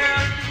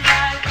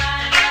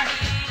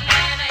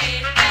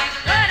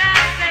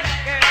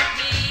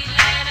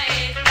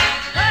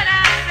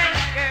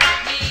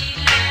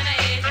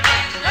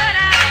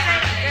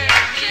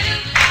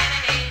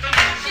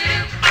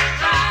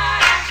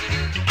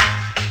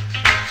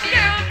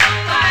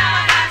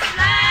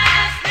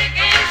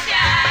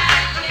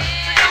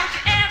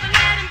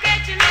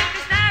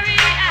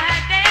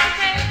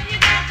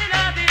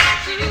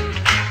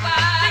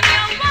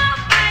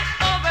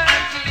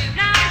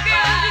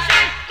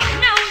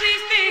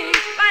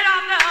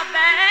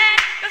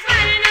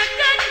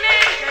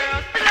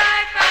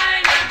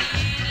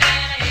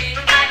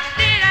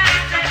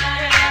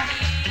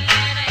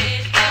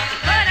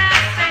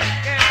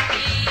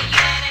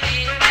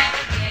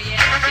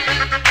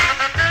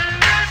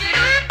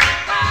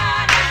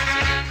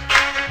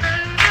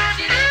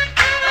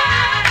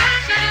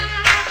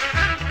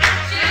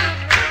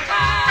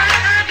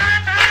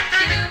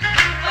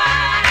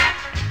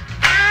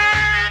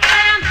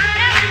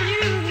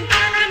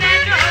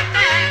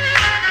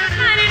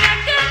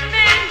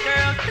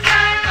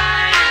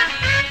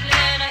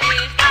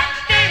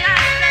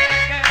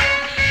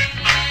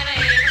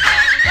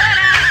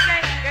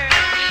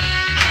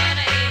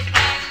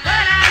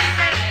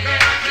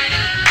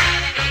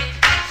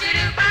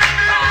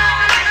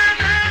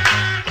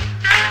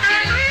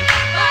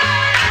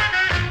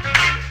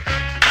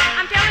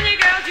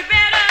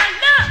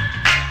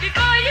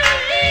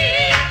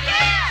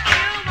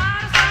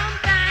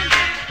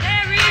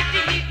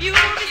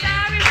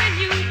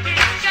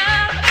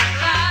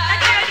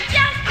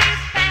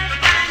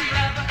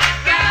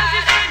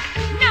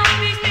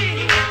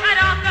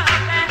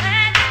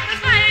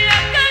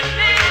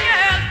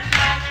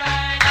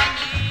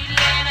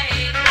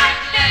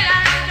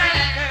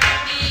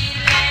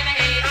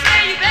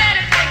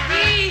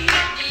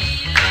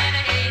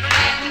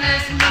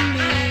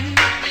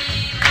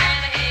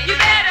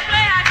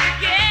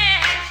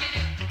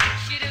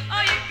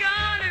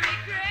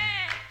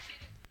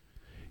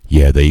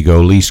Yeah, there you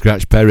go, Lee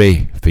Scratch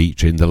Perry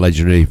featuring the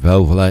legendary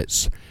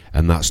Velvets,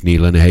 and that's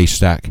Neil in a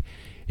Haystack.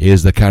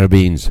 Here's the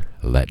Caribbeans,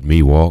 Let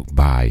Me Walk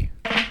By.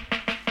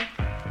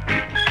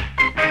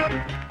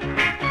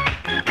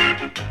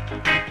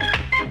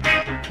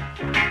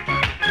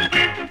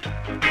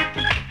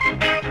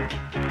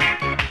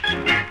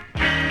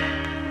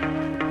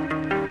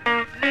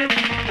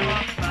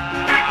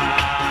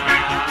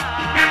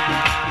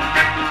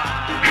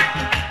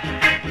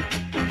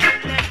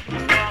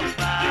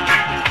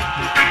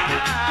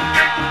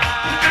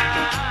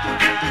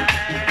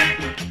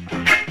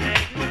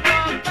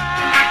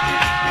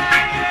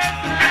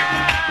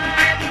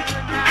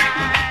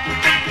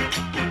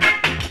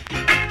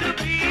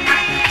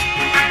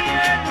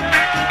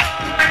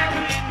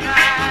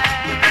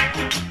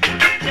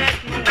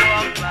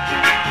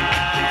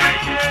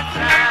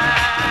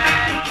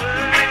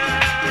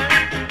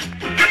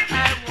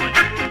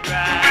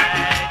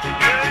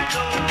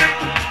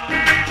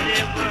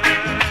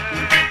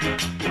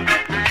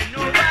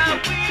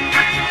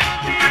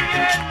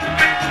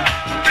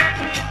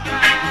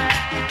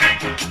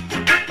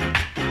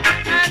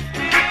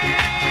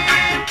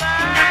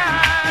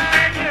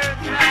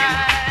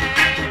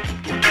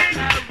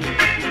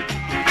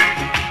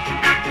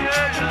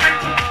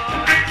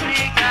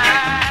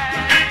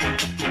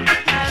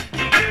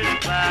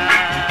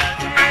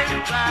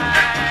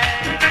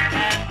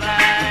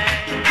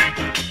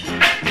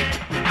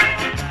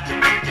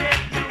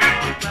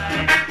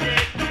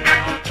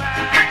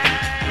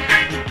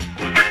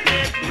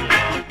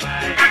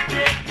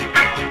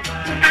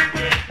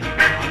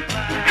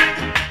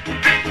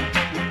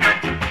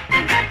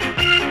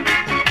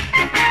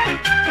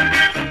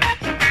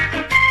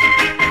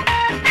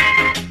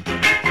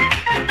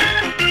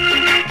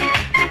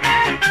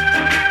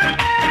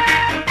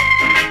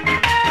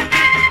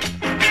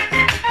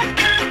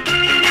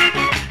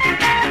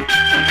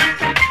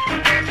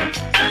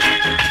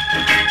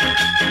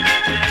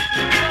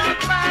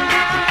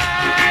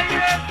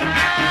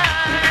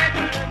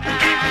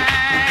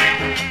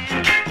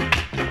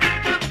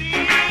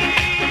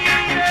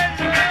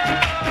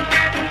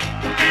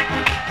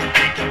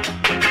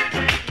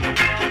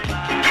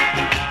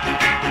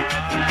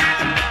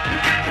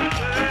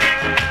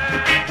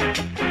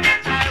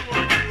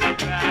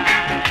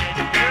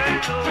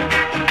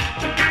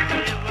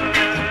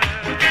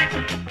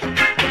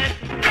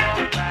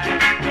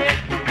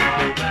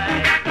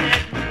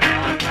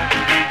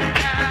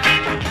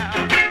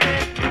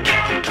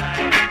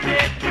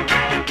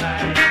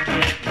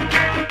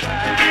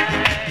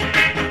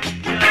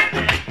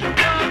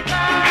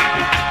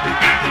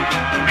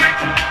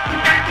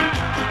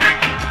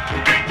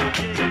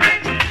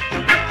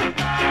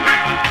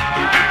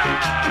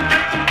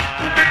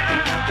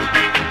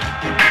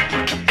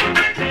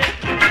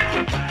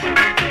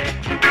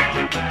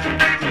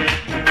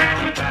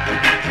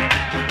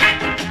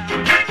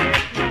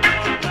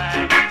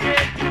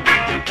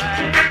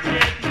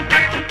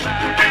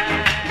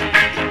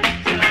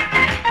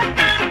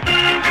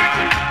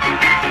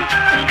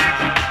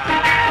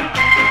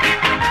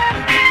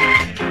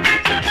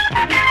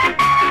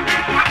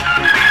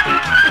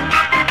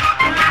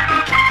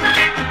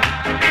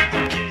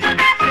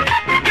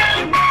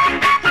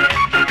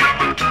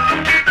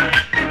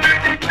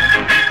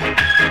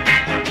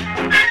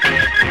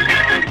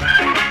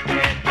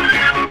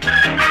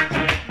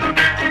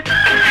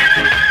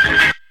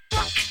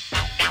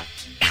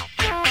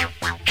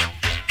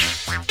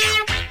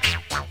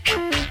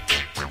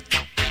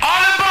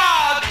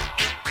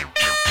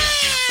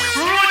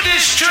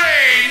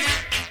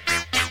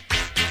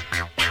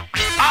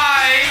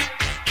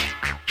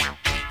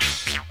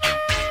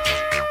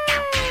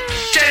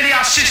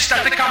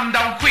 sister to come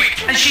down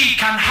quick, and she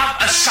can have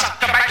a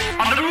sucker back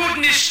on the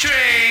rudeness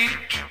train.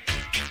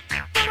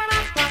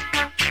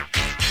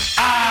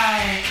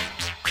 I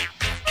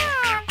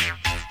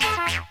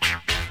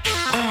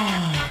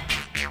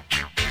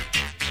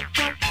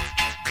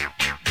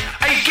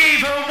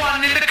gave her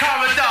one in the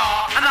corridor,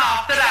 and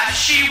after that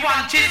she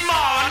wanted more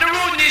on the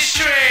rudeness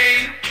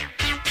train.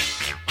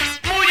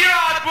 Move your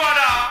heart,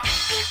 brother.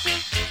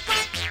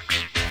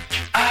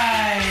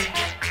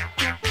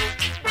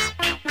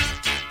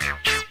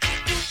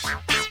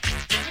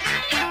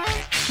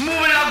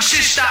 Move along,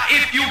 sister,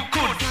 if you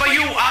could, for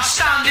you are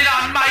standing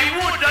on my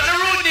wood on the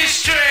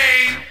rudeness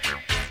train.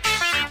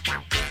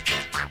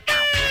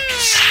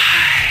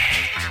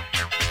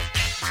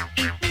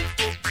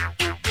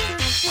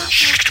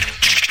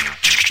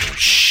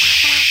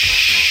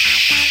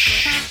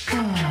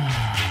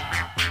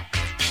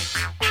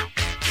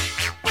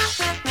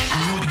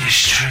 Rudeness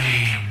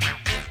train.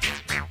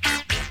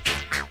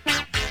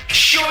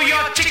 Show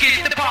your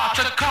ticket,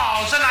 departure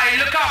calls, and I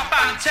look up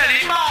and tell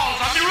it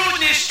malls on the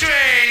rudeness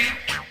train.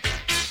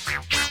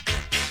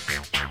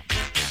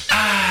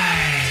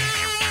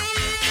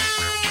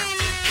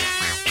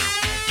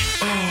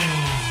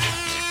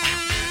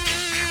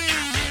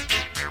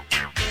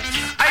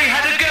 I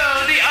had a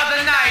girl the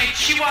other night,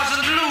 she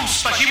wasn't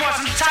loose, but she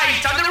wasn't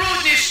tight on the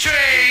rudeness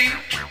train.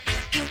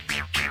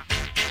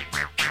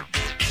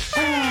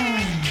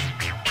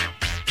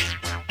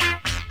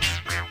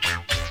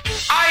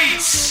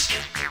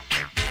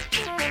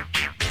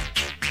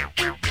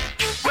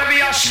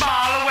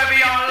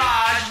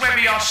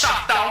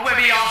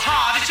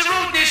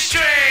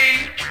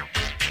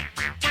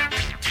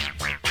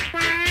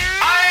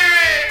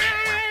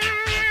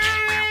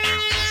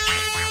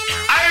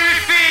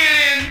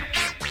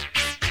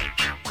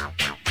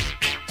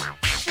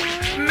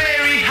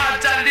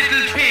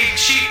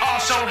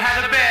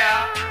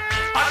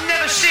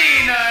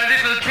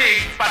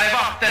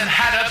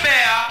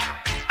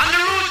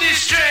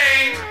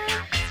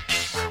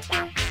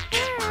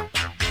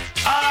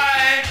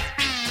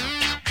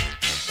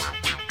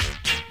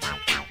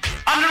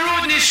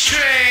 this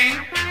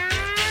train,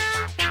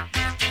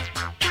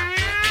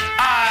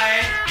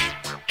 I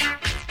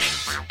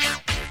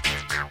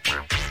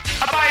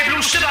buy a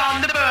blue shit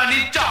on the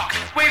burning dock,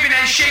 waving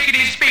and shaking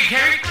his big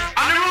hair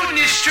on the road in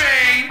this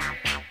train.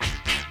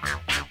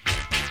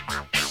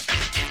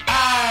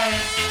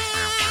 I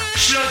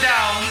slow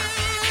down,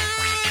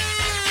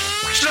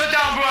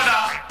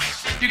 brother.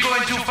 You're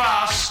going too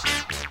fast.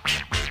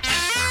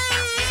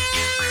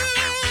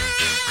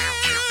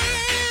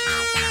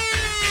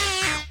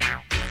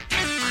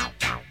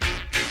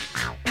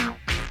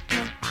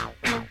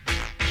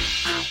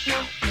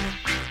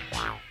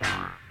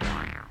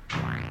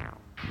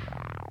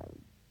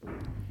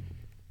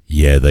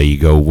 Yeah, there you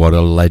go. What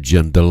a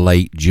legend, the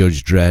late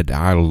Judge Dredd.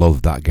 I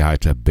love that guy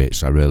to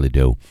bits, I really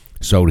do.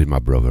 So did my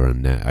brother,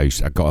 and I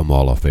got them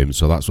all off him,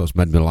 so that's what's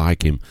made me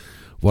like him.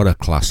 What a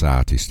class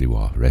artist he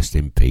was. Rest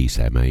in peace,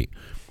 mate.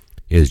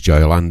 Here's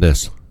Joy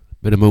Landis.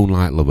 Bit of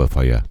Moonlight Lover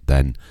for you.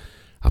 Then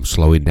I'm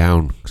slowing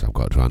down, because I've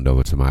got to hand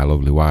over to my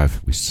lovely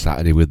wife with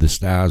Saturday with the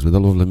Stars with the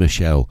lovely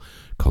Michelle,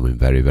 coming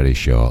very, very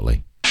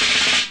shortly.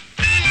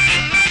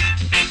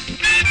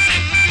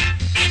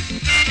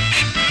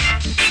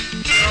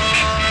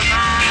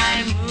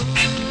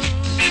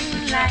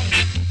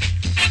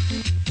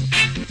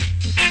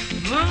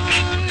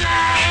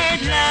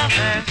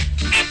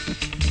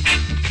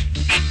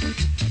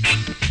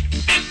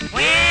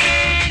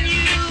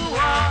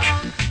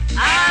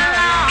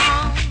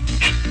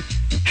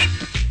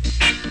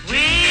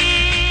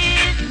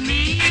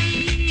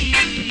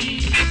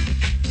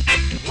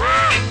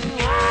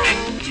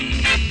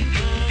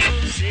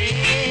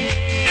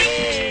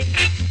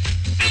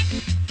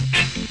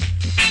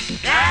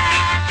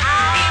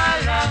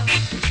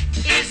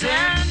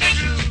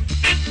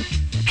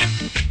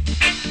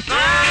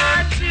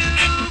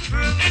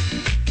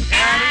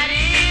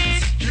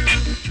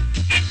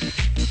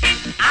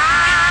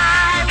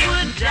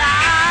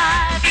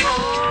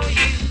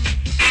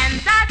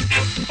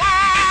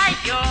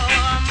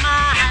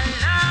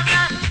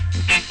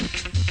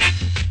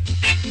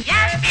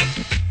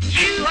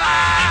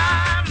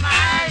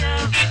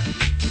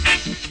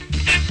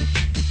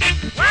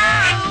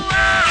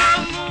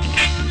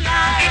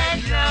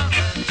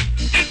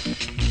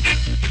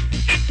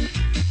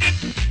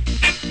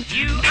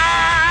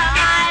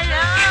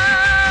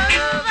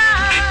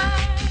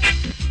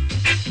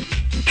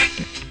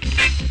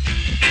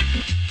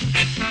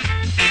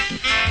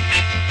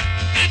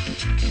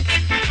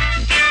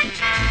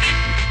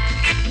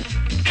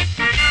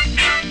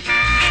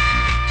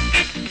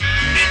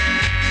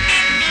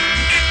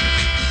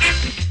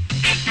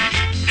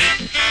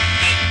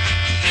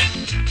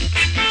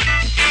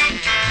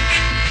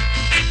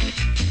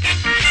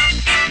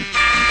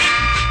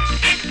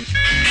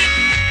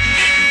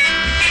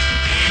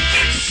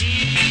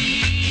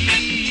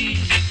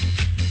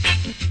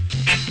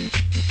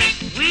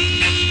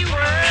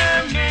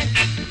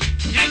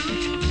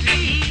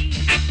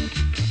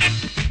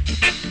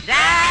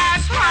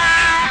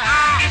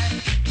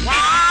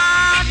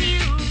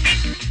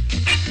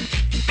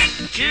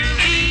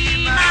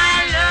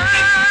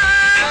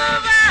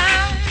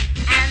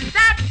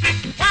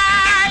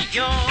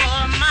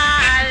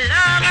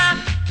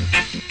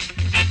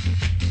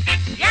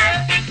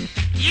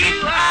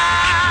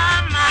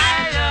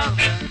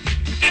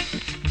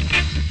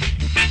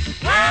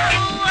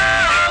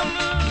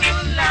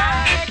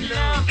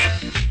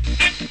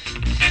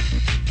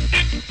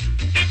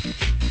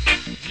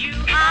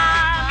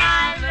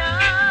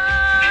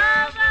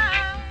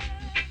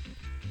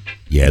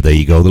 Yeah, there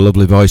you go, the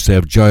lovely voice there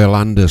of Joy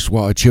Landis.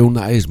 What a tune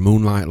that is,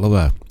 Moonlight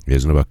Lover.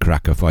 Here's another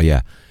cracker for you.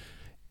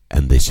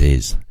 And this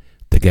is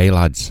The Gay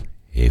Lads,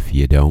 If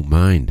You Don't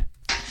Mind.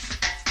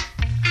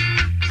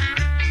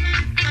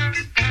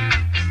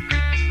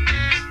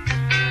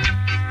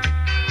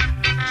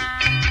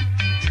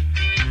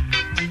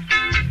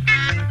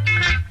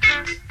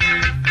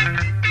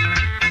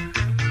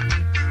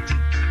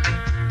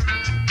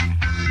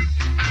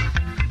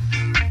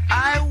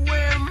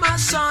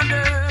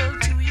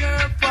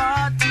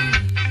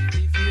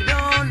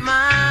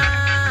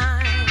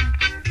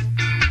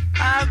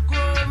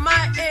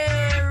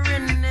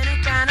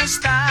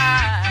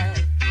 Style.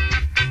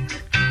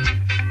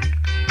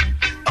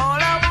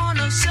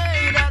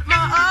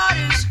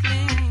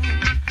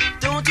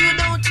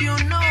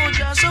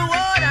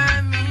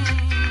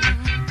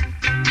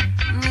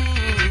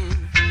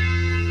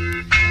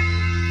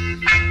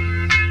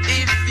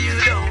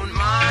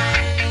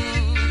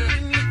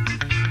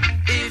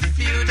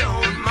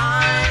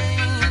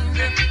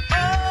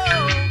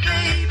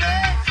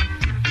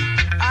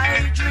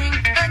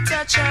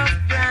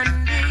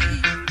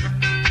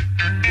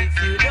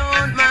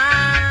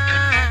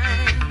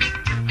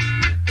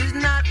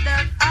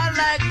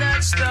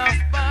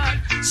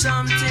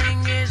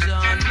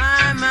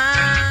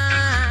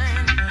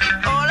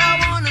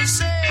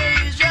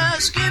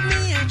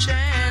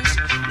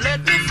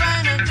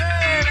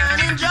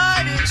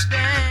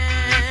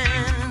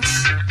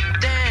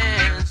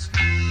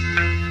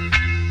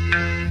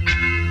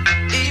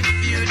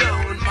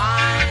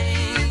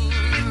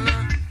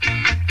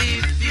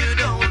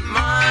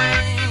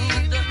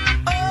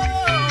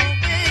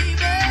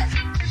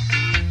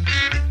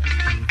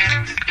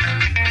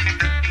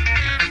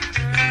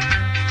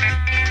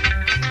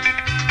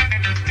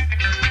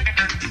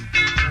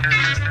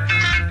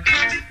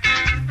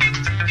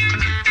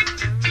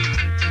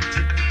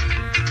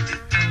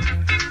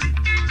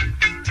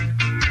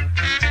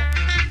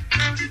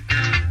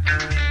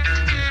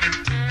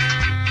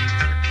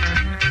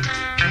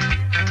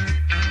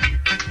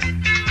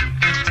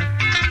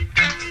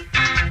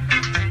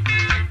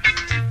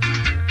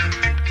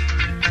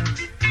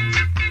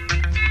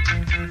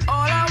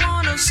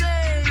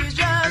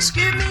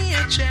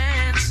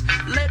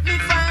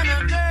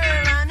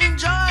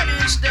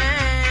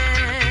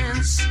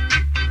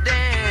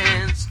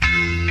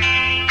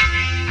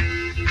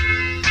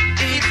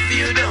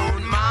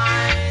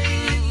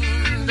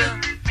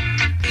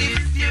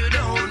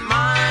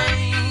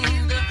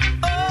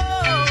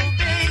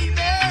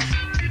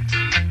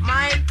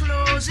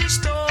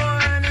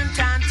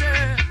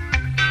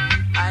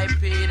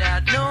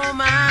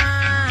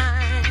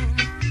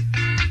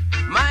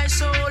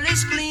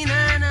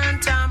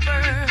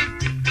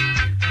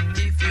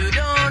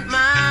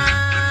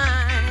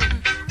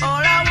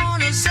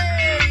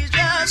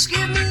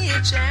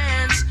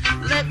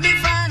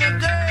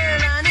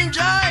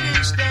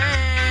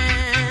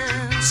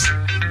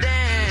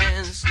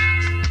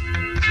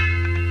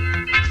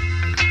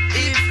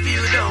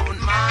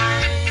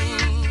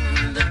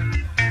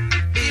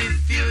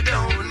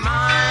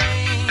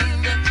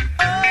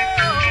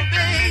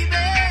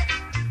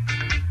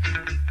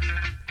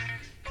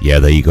 Yeah,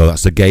 there you go.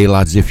 That's the Gay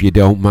Lads, if you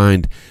don't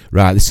mind.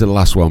 Right, this is the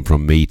last one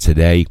from me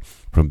today,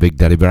 from Big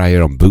Daddy Bri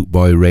here on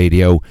Bootboy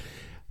Radio.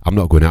 I'm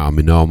not going out on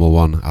my normal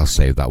one. I'll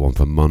save that one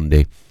for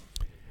Monday.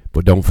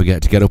 But don't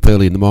forget to get up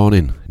early in the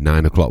morning,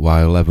 9 o'clock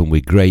while 11,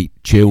 with great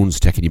tunes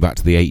taking you back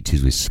to the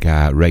 80s with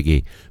ska,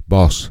 reggae,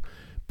 boss,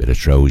 bit of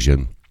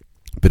Trojan,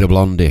 bit of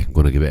Blondie. I'm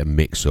going to give it a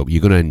mix-up.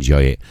 You're going to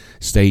enjoy it.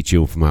 Stay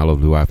tuned for my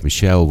lovely wife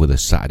Michelle with a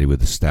Saturday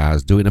with the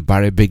Stars, doing a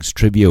Barry Biggs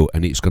tribute,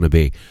 and it's going to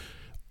be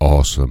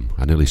awesome.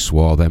 I nearly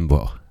swore then,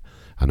 but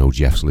I know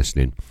Jeff's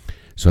listening.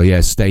 So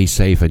yeah, stay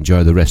safe,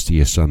 enjoy the rest of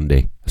your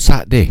Sunday.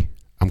 Saturday,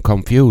 I'm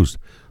confused.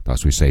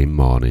 That's what we say in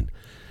morning.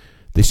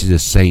 This is a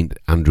St.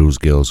 Andrew's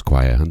Girls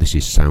Choir, and this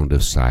is Sound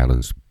of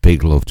Silence.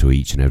 Big love to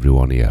each and every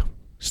one here.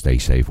 Stay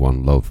safe,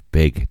 one love.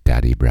 Big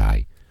Daddy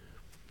Bri.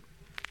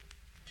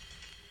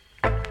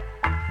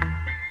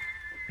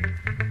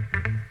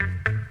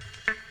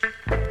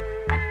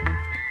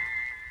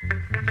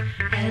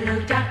 Hello,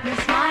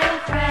 darkness.